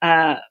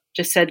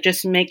 just said,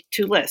 just make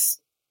 2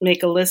 lists.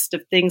 Make a list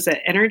of things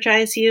that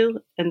energize you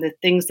and the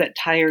things that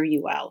tire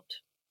you out.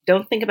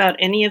 Don't think about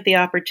any of the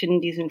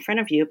opportunities in front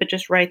of you, but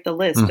just write the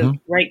list of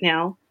right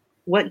now,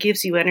 what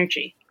gives you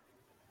energy?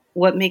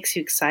 What makes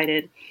you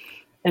excited?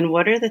 And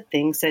what are the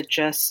things that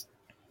just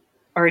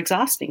are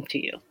exhausting to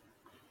you?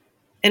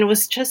 And it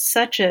was just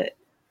such a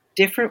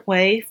different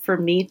way for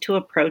me to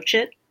approach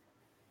it,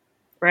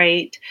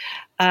 right?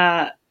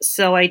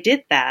 So I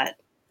did that.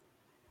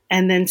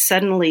 And then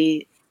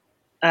suddenly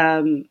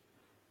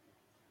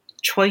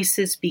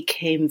choices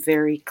became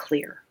very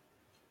clear.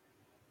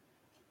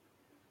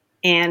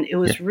 And it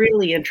was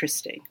really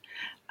interesting.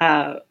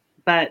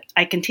 But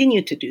I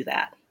continued to do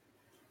that.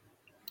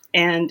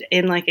 And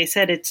like I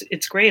said,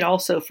 it's great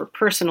also for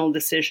personal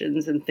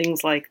decisions and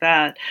things like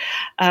that.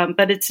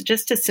 But it's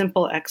just a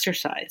simple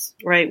exercise,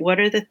 right? What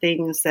are the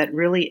things that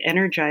really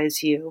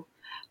energize you,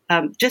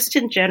 just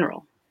in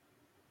general,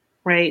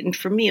 right? And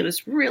for me, it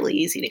was really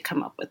easy to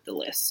come up with the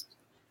list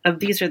of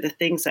these are the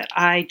things that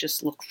I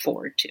just look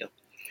forward to.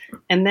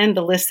 And then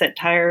the lists that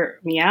tire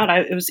me out,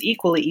 it was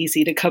equally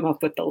easy to come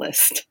up with the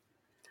list.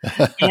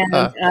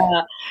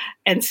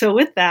 And so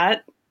with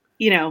that,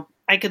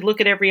 I could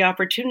look at every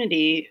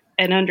opportunity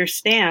and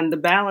understand the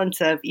balance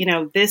of,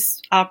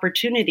 this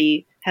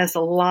opportunity has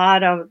a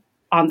lot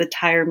on the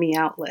tire me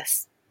out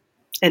list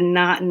and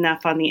not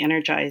enough on the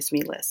energize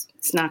me list.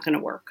 It's not going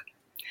to work.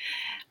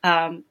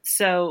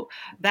 So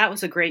that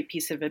was a great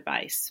piece of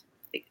advice.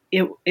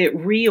 It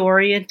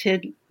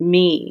reoriented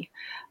me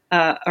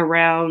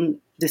around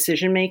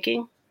decision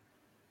making.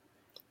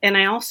 And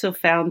I also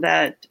found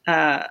that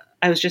I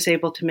was just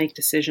able to make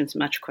decisions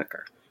much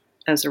quicker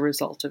as a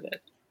result of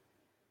it.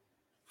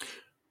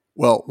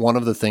 Well, one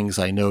of the things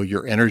I know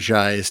you're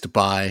energized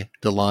by,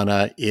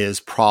 Delana, is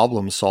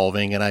problem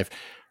solving. And I've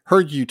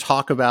heard you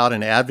talk about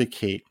and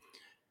advocate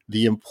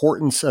the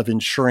importance of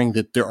ensuring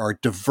that there are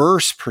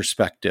diverse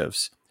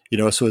perspectives.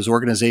 So as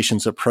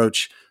organizations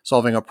approach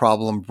solving a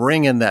problem,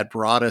 bring in that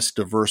broadest,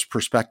 diverse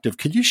perspective.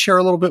 Could you share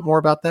a little bit more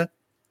about that?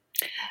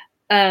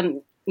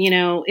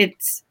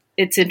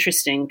 It's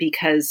interesting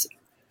because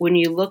when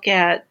you look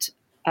at,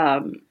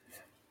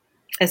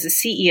 as a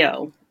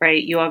CEO,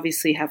 right, you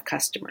obviously have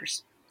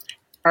customers.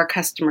 Our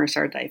customers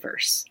are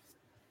diverse.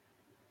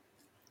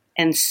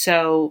 And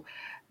so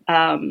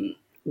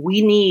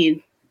we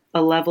need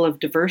a level of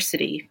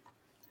diversity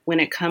when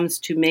it comes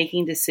to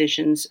making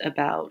decisions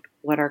about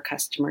what our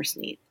customers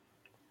need.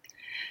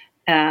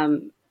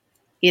 That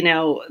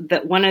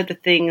one of the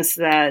things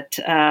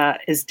that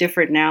is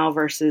different now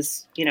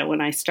versus,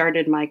 when I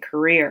started my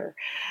career,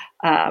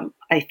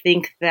 I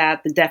think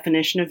that the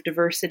definition of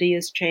diversity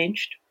has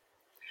changed.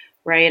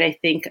 Right. I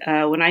think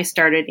when I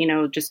started,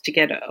 just to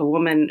get a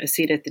woman a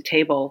seat at the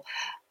table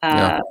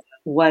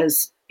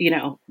was,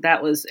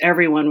 that was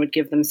everyone would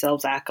give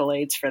themselves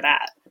accolades for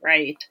that.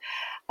 Right.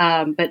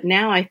 But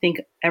now I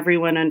think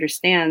everyone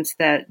understands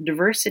that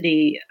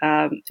diversity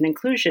and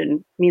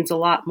inclusion means a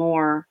lot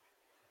more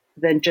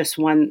than just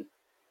one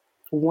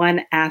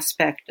one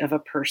aspect of a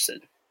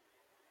person.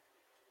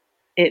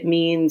 It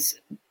means,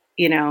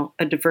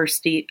 a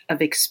diversity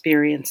of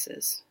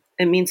experiences.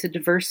 It means a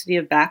diversity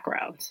of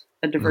backgrounds,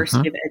 a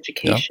diversity of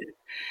education. Yeah.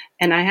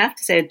 And I have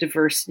to say a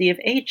diversity of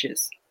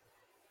ages,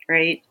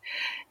 right?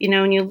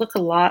 When you look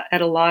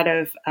at a lot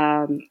of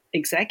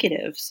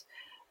executives,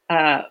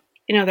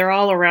 they're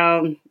all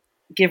around,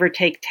 give or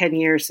take 10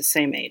 years, the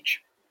same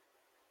age,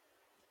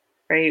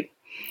 right?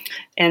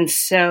 And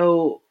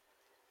so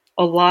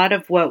a lot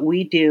of what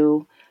we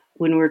do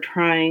when we're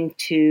trying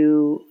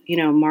to,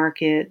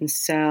 market and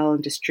sell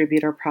and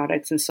distribute our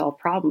products and solve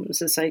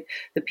problems, it's like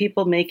the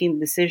people making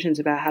decisions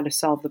about how to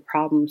solve the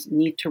problems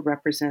need to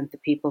represent the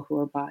people who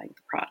are buying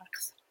the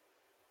products.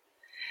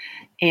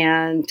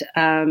 And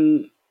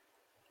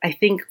I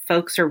think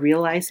folks are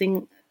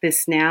realizing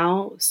this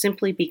now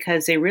simply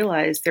because they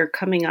realize they're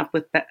coming up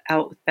with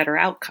better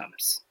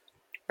outcomes.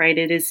 Right?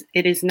 It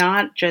is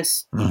not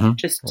just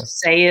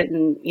say it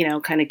and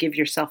kind of give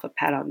yourself a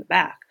pat on the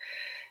back.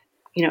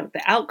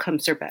 The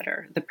outcomes are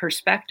better, the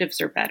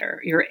perspectives are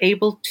better. You're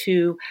able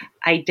to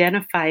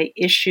identify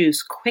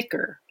issues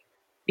quicker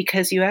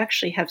because you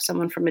actually have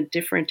someone from a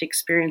different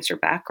experience or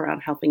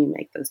background helping you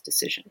make those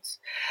decisions.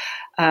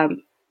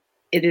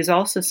 It is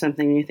also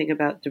something when you think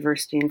about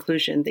diversity and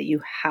inclusion that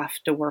you have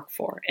to work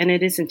for, and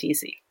it isn't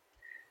easy,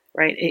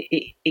 right?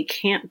 It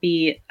can't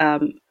be a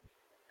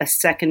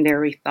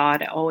secondary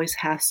thought. It always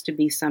has to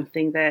be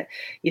something that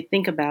you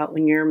think about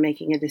when you're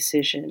making a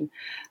decision.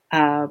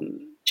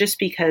 Just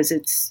because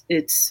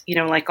it's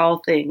like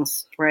all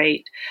things,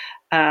 right?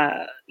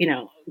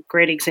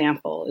 Great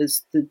example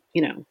is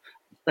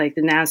like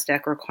the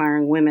NASDAQ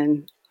requiring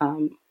women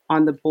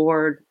on the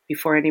board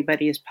before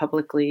anybody is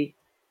publicly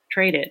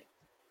traded.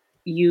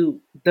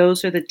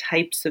 Those are the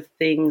types of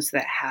things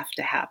that have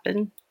to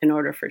happen in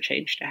order for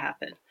change to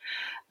happen.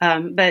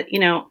 But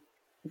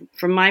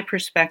from my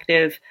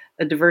perspective,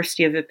 a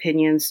diversity of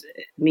opinions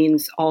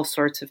means all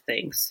sorts of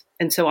things.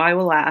 And so I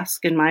will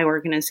ask in my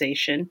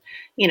organization,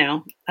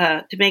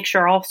 to make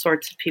sure all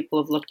sorts of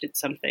people have looked at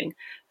something,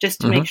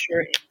 just to make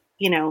sure,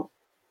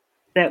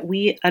 that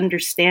we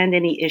understand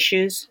any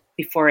issues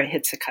before it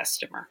hits a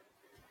customer.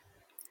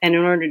 And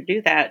in order to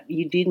do that,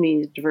 you do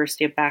need a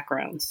diversity of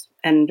backgrounds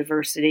and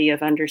diversity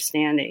of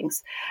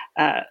understandings,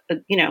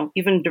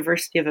 even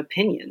diversity of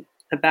opinion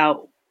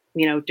about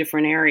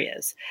different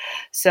areas.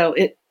 So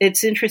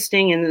it's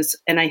interesting in this,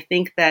 and I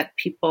think that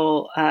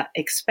people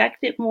expect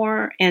it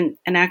more and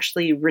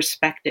actually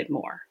respect it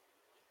more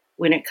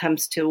when it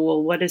comes to,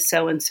 well, what does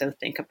so-and-so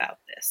think about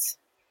this?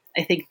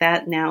 I think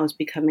that now is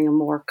becoming a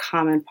more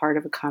common part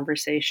of a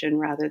conversation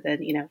rather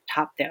than,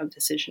 top-down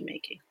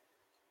decision-making.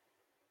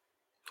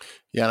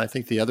 Yeah, and I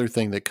think the other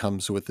thing that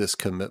comes with this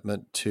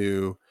commitment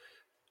to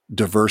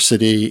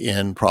diversity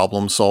in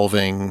problem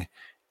solving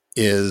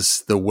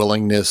is the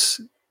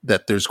willingness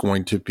that there's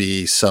going to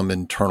be some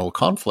internal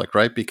conflict,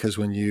 right? Because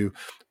when you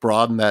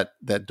broaden that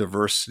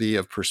diversity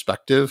of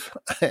perspective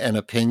and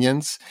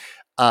opinions,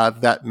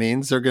 that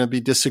means there are going to be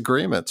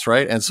disagreements,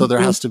 right? And so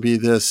there has to be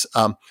this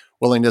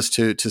willingness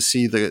to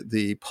see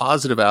the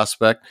positive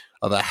aspect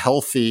of a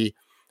healthy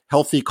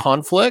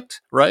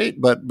conflict, right?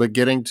 But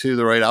getting to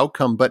the right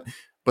outcome. But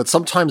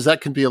sometimes that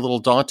can be a little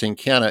daunting,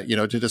 can it?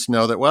 To just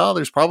know that, well,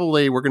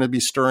 we're going to be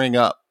stirring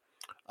up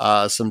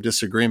some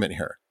disagreement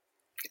here.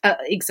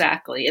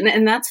 Exactly.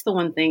 And that's the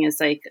one thing is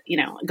like,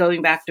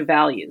 going back to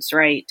values,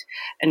 right?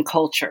 And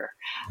culture.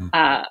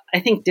 I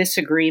think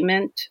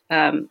disagreement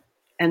and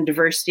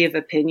diversity of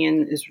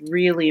opinion is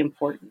really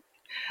important.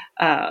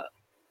 As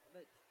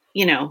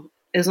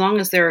long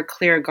as there are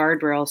clear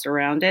guardrails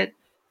around it,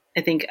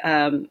 I think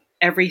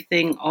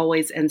everything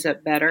always ends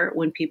up better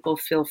when people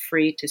feel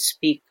free to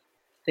speak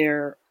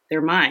their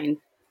mind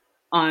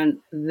on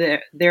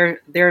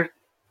their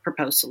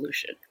proposed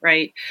solution,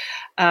 right?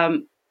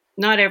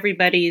 Not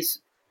everybody's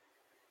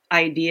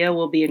idea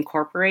will be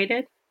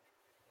incorporated,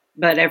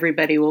 but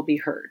everybody will be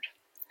heard.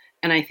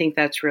 And I think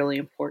that's really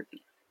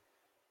important.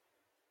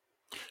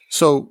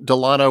 So,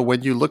 Delana,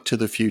 when you look to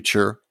the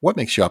future, what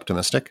makes you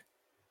optimistic?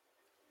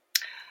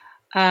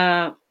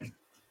 I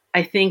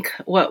think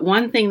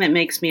one thing that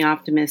makes me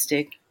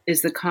optimistic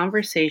is the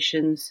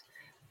conversations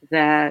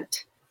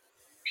that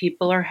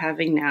people are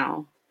having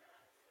now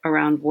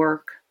around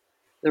work,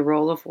 the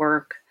role of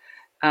work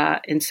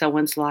in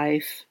someone's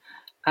life,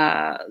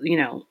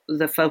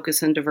 the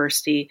focus on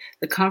diversity.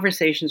 The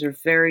conversations are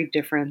very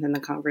different than the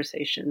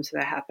conversations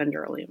that happened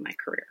early in my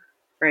career,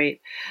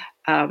 right?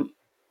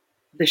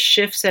 The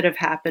shifts that have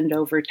happened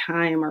over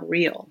time are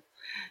real.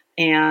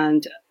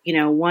 And,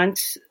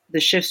 once the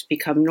shifts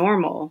become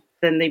normal,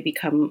 then they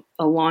become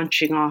a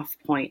launching off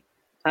point,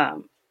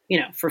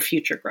 for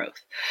future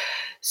growth.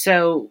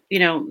 So,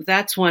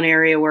 that's one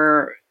area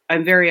where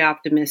I'm very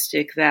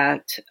optimistic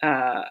that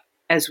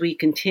as we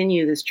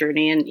continue this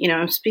journey, and,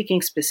 I'm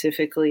speaking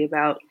specifically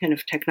about kind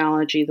of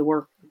technology, the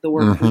work we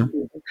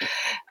do,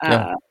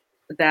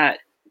 that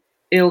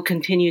it'll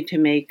continue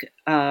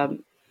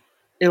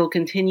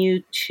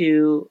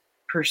to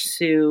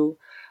pursue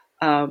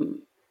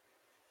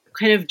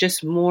kind of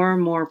just more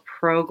and more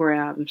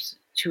programs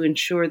to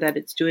ensure that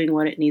it's doing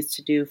what it needs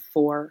to do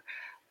for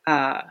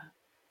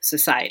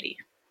society.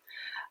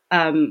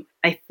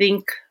 I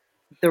think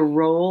the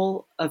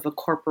role of a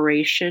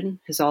corporation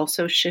has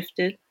also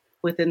shifted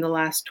within the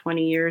last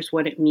 20 years,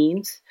 what it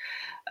means.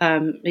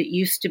 It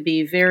used to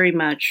be very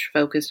much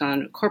focused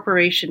on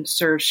corporation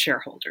serves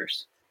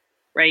shareholders,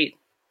 right?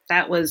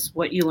 That was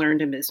what you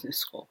learned in business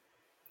school.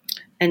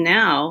 And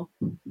now,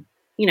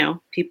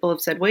 people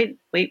have said, wait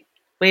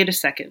a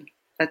second.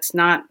 That's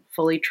not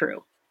fully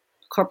true.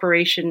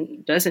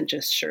 Corporation doesn't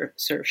just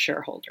serve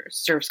shareholders,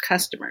 serves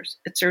customers.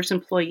 It serves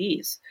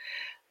employees.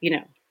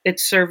 It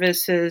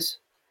services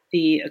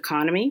the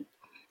economy,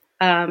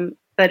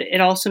 but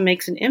it also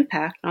makes an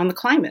impact on the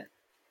climate,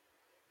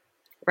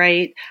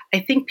 right? I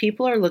think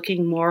people are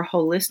looking more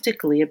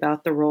holistically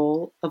about the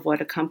role of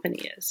what a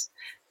company is.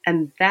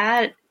 And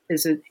that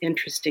is an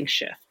interesting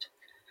shift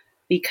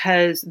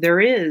because there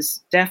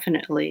is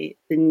definitely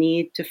the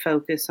need to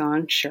focus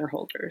on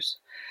shareholders.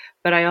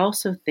 But I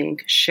also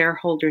think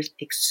shareholders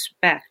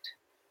expect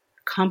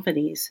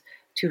companies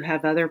to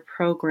have other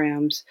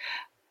programs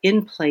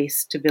in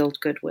place to build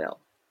goodwill.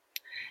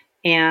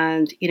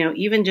 And,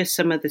 even just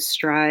some of the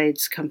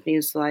strides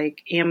companies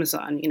like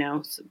Amazon,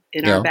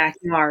 in our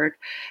backyard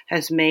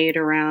has made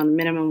around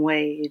minimum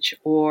wage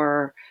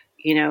or,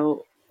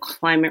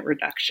 climate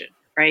reduction,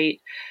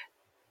 right?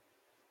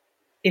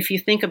 If you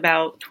think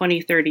about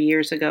 20, 30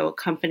 years ago, a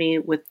company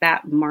with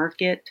that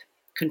market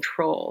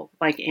control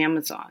like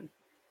Amazon,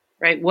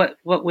 right? What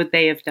would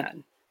they have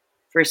done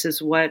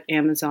versus what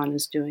Amazon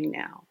is doing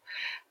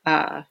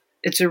now?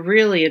 It's a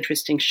really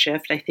interesting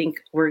shift. I think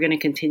we're going to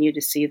continue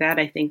to see that.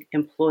 I think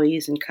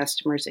employees and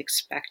customers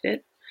expect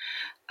it.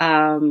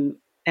 And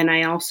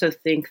I also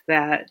think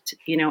that,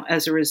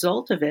 as a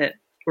result of it,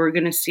 we're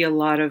going to see a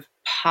lot of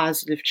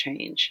positive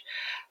change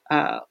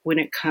when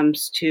it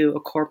comes to a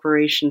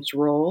corporation's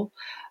role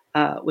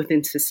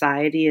within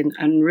society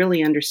and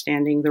really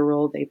understanding the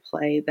role they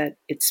play, that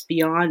it's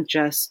beyond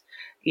just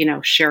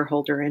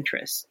shareholder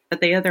interests,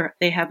 but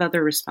they have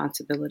other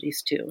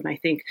responsibilities too. And I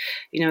think,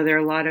 there are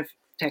a lot of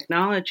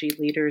technology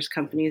leaders,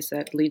 companies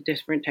that lead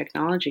different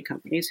technology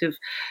companies who've,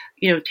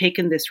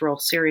 taken this role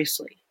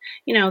seriously.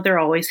 There are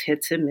always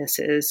hits and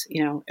misses.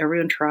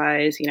 Everyone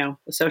tries.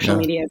 With social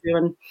media,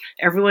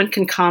 everyone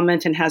can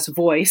comment and has a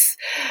voice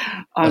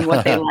on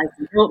what they like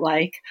and don't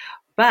like.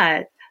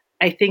 But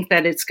I think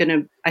that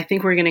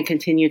we're going to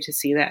continue to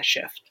see that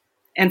shift.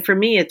 And for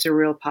me, it's a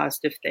real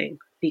positive thing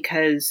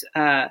because,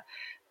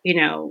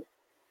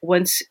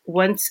 once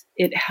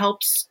it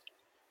helps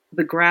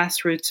the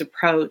grassroots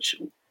approach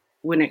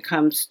when it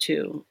comes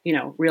to,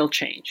 real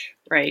change,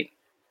 right?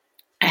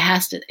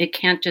 It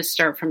can't just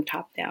start from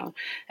top down.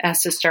 It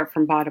has to start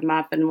from bottom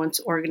up. And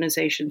once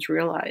organizations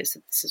realize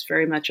that this is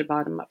very much a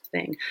bottom up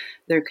thing,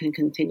 they can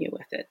continue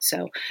with it.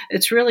 So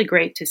it's really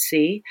great to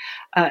see.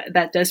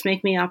 That does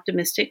make me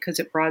optimistic because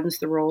it broadens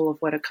the role of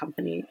what a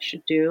company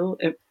should do.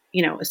 It,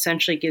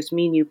 essentially gives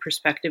me new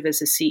perspective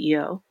as a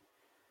CEO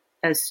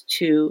as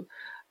to,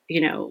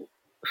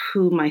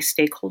 who my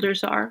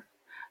stakeholders are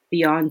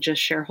beyond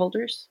just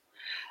shareholders.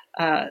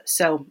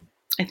 So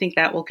I think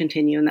that will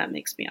continue, and that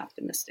makes me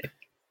optimistic.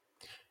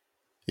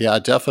 Yeah,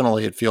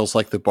 definitely. It feels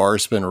like the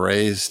bar's been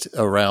raised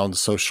around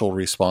social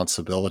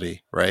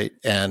responsibility, right?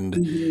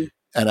 And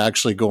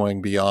actually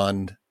going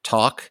beyond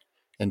talk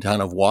and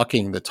kind of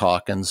walking the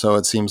talk. And so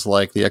it seems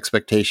like the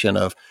expectation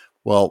of,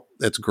 well,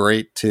 it's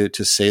great to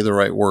say the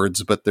right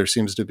words, but there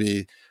seems to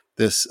be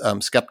this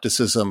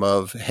skepticism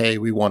of, hey,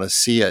 we want to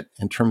see it,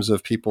 in terms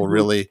of people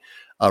really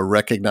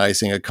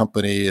recognizing a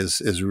company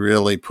is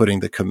really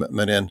putting the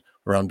commitment in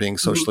around being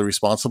socially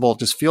responsible. It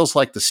just feels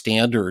like the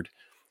standard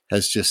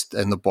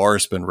and the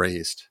bar's been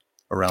raised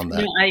around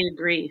that. No, I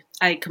agree.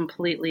 I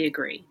completely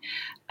agree.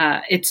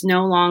 It's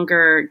no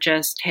longer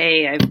just,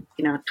 hey, I've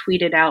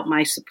tweeted out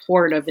my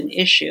support of an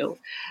issue,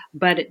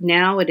 but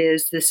now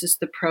this is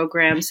the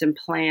programs and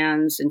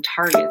plans and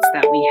targets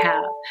that we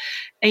have.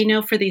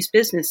 And, for these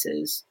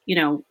businesses,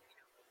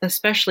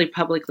 especially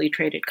publicly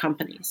traded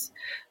companies,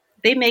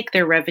 they make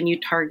their revenue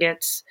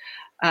targets.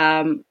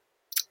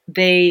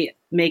 They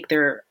make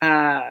their,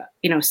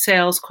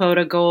 sales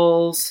quota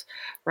goals,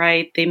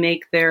 right? They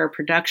make their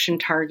production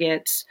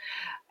targets.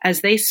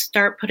 As they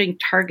start putting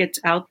targets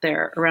out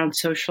there around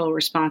social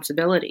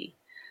responsibility,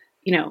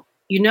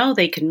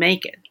 they can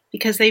make it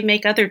because they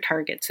make other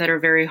targets that are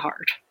very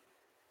hard.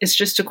 It's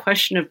just a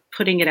question of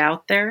putting it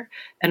out there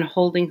and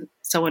holding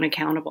someone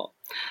accountable.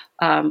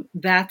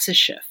 That's a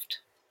shift,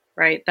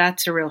 right?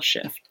 That's a real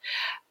shift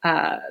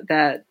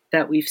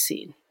that we've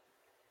seen.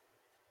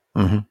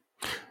 Mm-hmm.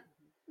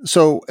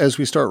 So as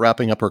we start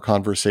wrapping up our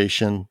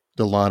conversation,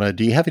 Delana,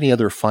 do you have any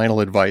other final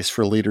advice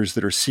for leaders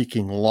that are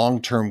seeking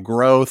long-term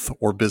growth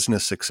or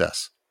business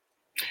success?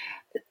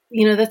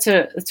 That's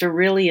a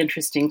really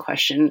interesting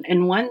question.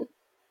 And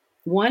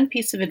one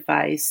piece of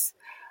advice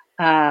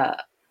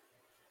that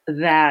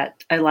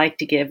I like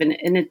to give, and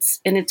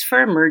it's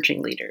for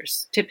emerging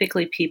leaders,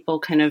 typically people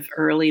kind of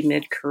early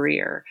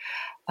mid-career,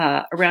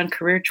 around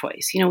career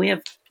choice. We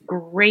have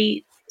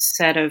great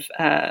set of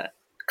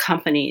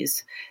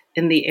companies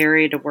in the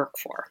area to work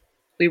for.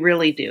 We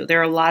really do.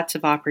 There are lots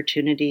of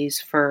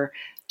opportunities for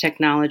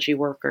technology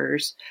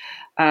workers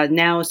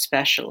now,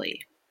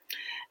 especially.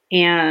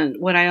 And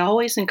what I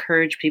always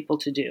encourage people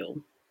to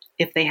do,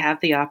 if they have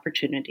the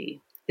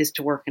opportunity, is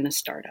to work in a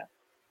startup.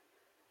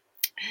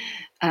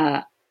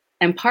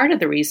 And part of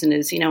the reason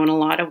is, in a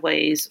lot of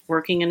ways,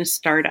 working in a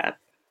startup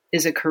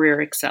is a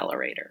career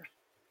accelerator.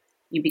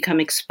 You become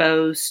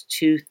exposed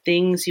to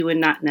things you would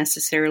not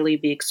necessarily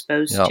be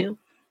exposed to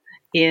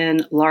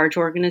in large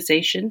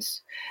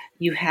organizations.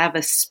 You have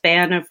a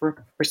span of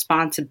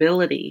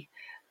responsibility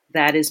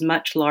that is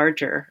much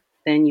larger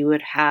than you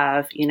would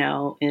have,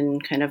 in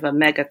kind of a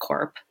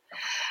megacorp.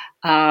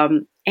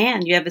 And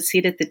you have a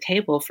seat at the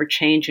table for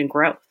change and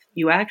growth.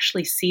 You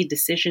actually see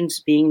decisions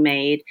being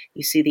made.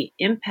 You see the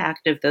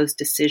impact of those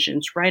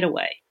decisions right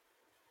away,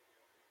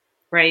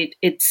 right?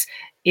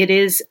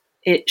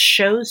 It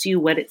shows you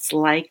what it's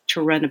like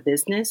to run a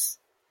business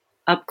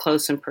up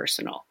close and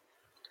personal.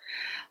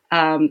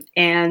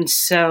 And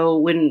so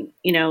when,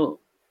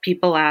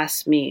 people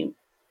ask me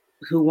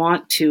who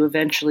want to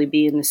eventually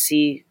be in the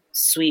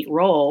C-suite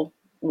role,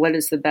 what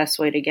is the best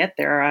way to get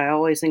there? I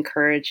always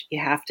encourage you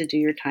have to do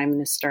your time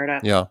in a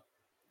startup. Yeah.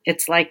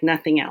 It's like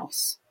nothing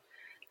else,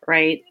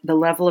 right? The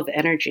level of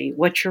energy,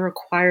 what you're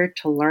required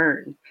to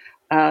learn,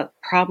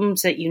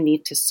 problems that you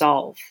need to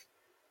solve,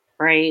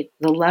 right?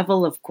 The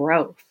level of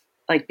growth,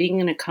 like being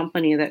in a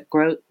company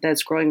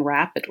that's growing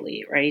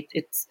rapidly, right?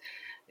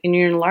 When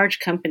you're in large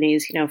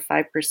companies, 5%,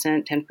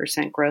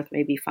 10% growth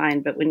may be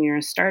fine. But when you're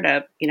a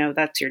startup,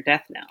 that's your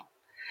death knell.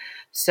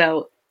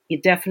 So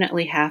you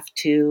definitely have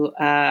to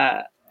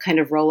kind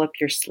of roll up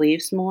your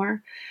sleeves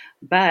more.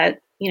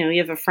 But,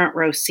 you have a front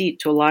row seat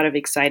to a lot of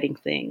exciting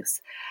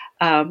things.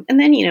 And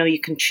then, you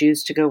can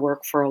choose to go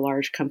work for a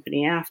large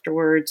company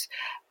afterwards.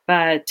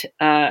 But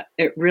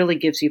it really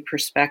gives you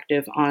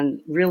perspective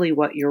on really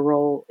what your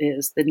role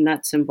is, the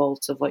nuts and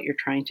bolts of what you're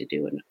trying to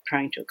do and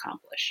trying to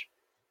accomplish.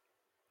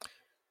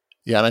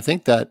 Yeah, and I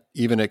think that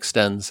even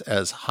extends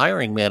as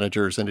hiring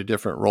managers into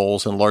different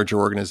roles in larger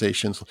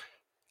organizations.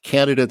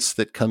 Candidates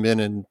that come in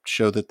and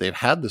show that they've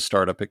had the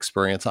startup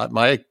experience.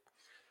 My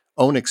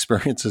own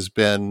experience has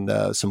been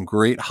some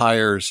great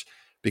hires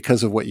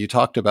because of what you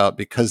talked about,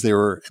 because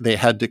they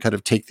had to kind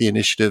of take the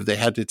initiative, they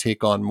had to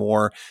take on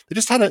more. They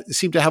just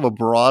seemed to have a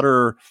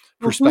broader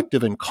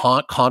perspective and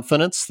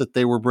confidence that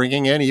they were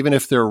bringing in, even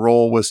if their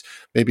role was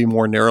maybe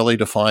more narrowly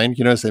defined.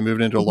 As they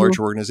moved into a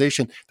larger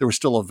organization, there was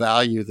still a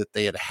value that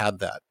they had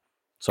that.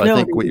 So I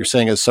think what you're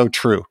saying is so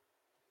true.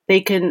 They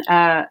can,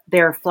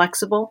 they're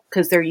flexible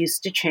because they're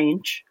used to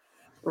change,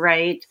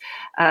 right?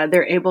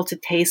 They're able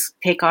to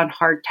take on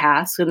hard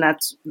tasks. And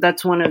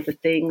that's one of the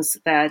things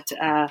that,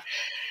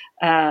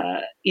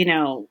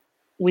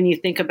 when you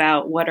think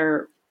about what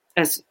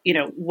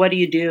do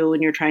you do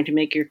when you're trying to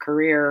make your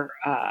career?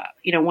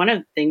 One of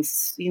the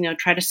things,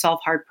 try to solve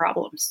hard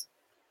problems.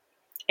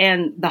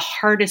 And the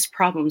hardest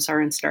problems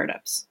are in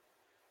startups.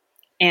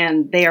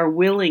 And they are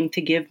willing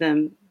to give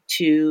them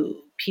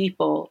to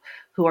people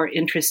who are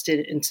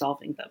interested in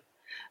solving them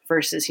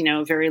versus,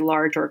 a very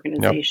large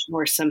organization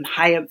or some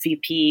high up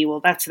VP.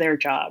 Well, that's their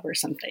job or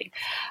something.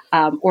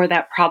 Or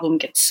that problem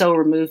gets so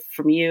removed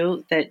from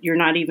you that you're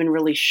not even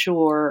really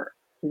sure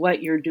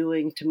what you're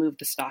doing to move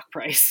the stock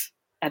price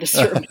at a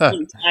certain point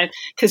in time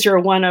because you're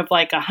one of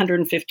like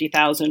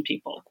 150,000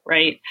 people,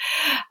 right?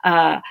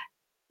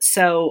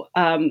 So,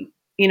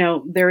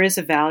 there is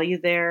a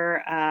value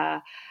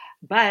there.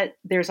 But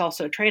there's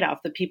also a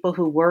trade-off. The people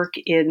who work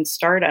in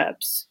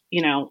startups,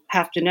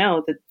 have to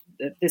know that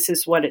this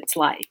is what it's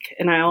like.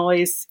 And I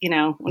always,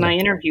 when I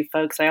interview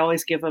folks, I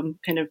always give them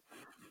kind of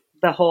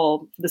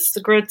this is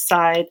the good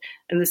side,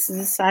 and this is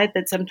the side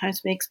that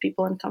sometimes makes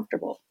people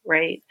uncomfortable,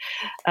 right?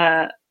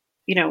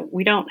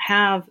 We don't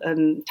have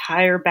an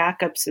entire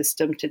backup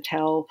system to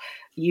tell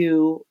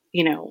you,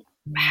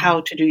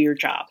 how to do your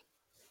job.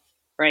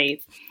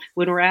 Right?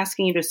 When we're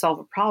asking you to solve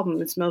a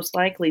problem, it's most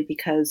likely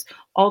because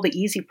all the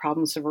easy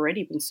problems have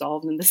already been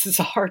solved, and this is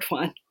a hard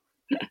one.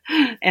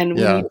 And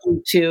we need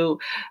to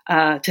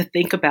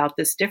think about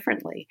this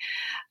differently.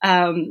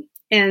 But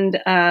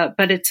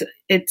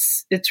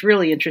it's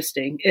really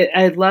interesting.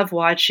 I love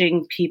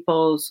watching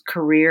people's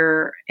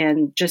career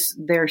and just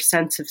their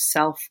sense of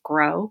self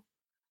grow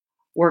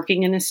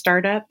working in a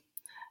startup.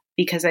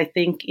 Because I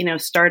think,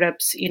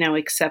 startups,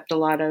 accept a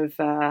lot of,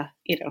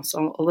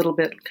 so a little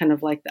bit kind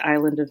of like the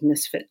island of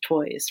misfit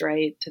toys,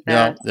 right?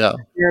 There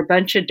are a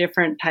bunch of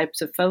different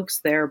types of folks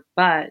there,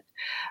 but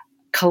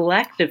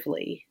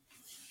collectively,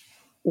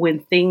 when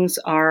things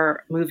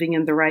are moving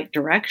in the right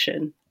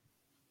direction,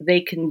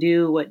 they can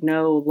do what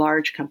no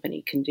large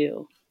company can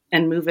do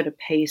and move at a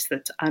pace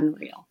that's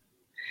unreal.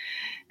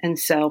 And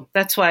so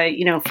that's why,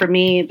 for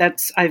me,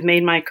 I've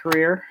made my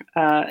career,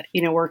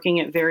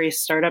 working at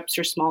various startups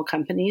or small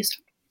companies,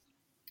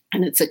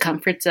 and it's a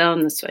comfort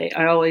zone this way.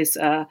 I always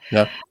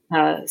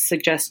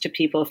suggest to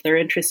people, if they're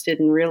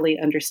interested in really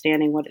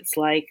understanding what it's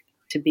like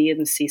to be in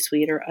the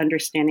C-suite or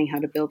understanding how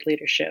to build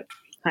leadership,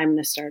 time in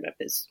a startup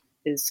is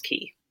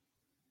key.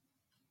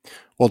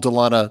 Well,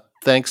 Delana,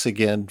 thanks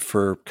again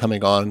for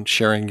coming on,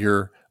 sharing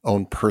your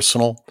own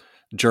personal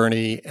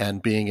journey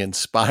and being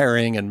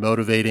inspiring and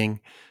motivating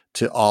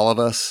to all of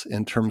us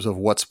in terms of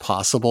what's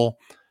possible.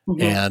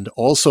 Mm-hmm. And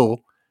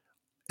also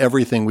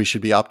everything we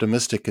should be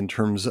optimistic in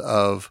terms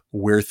of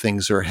where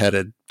things are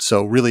headed.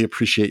 So really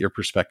appreciate your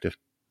perspective.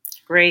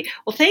 Great.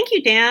 Well, thank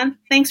you, Dan.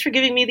 Thanks for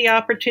giving me the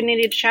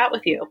opportunity to chat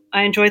with you.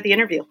 I enjoyed the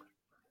interview.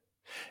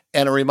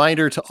 And a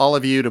reminder to all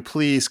of you to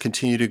please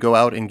continue to go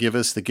out and give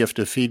us the gift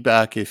of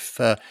feedback. If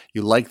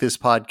you like this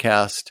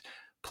podcast,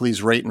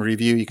 please rate and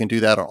review. You can do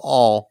that on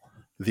all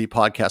the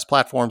podcast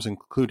platforms,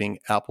 including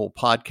Apple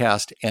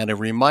Podcast. And a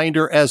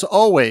reminder, as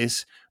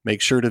always,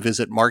 make sure to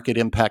visit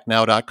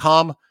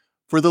marketimpactnow.com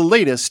for the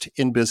latest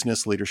in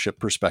business leadership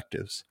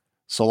perspectives.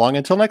 So long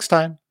until next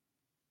time.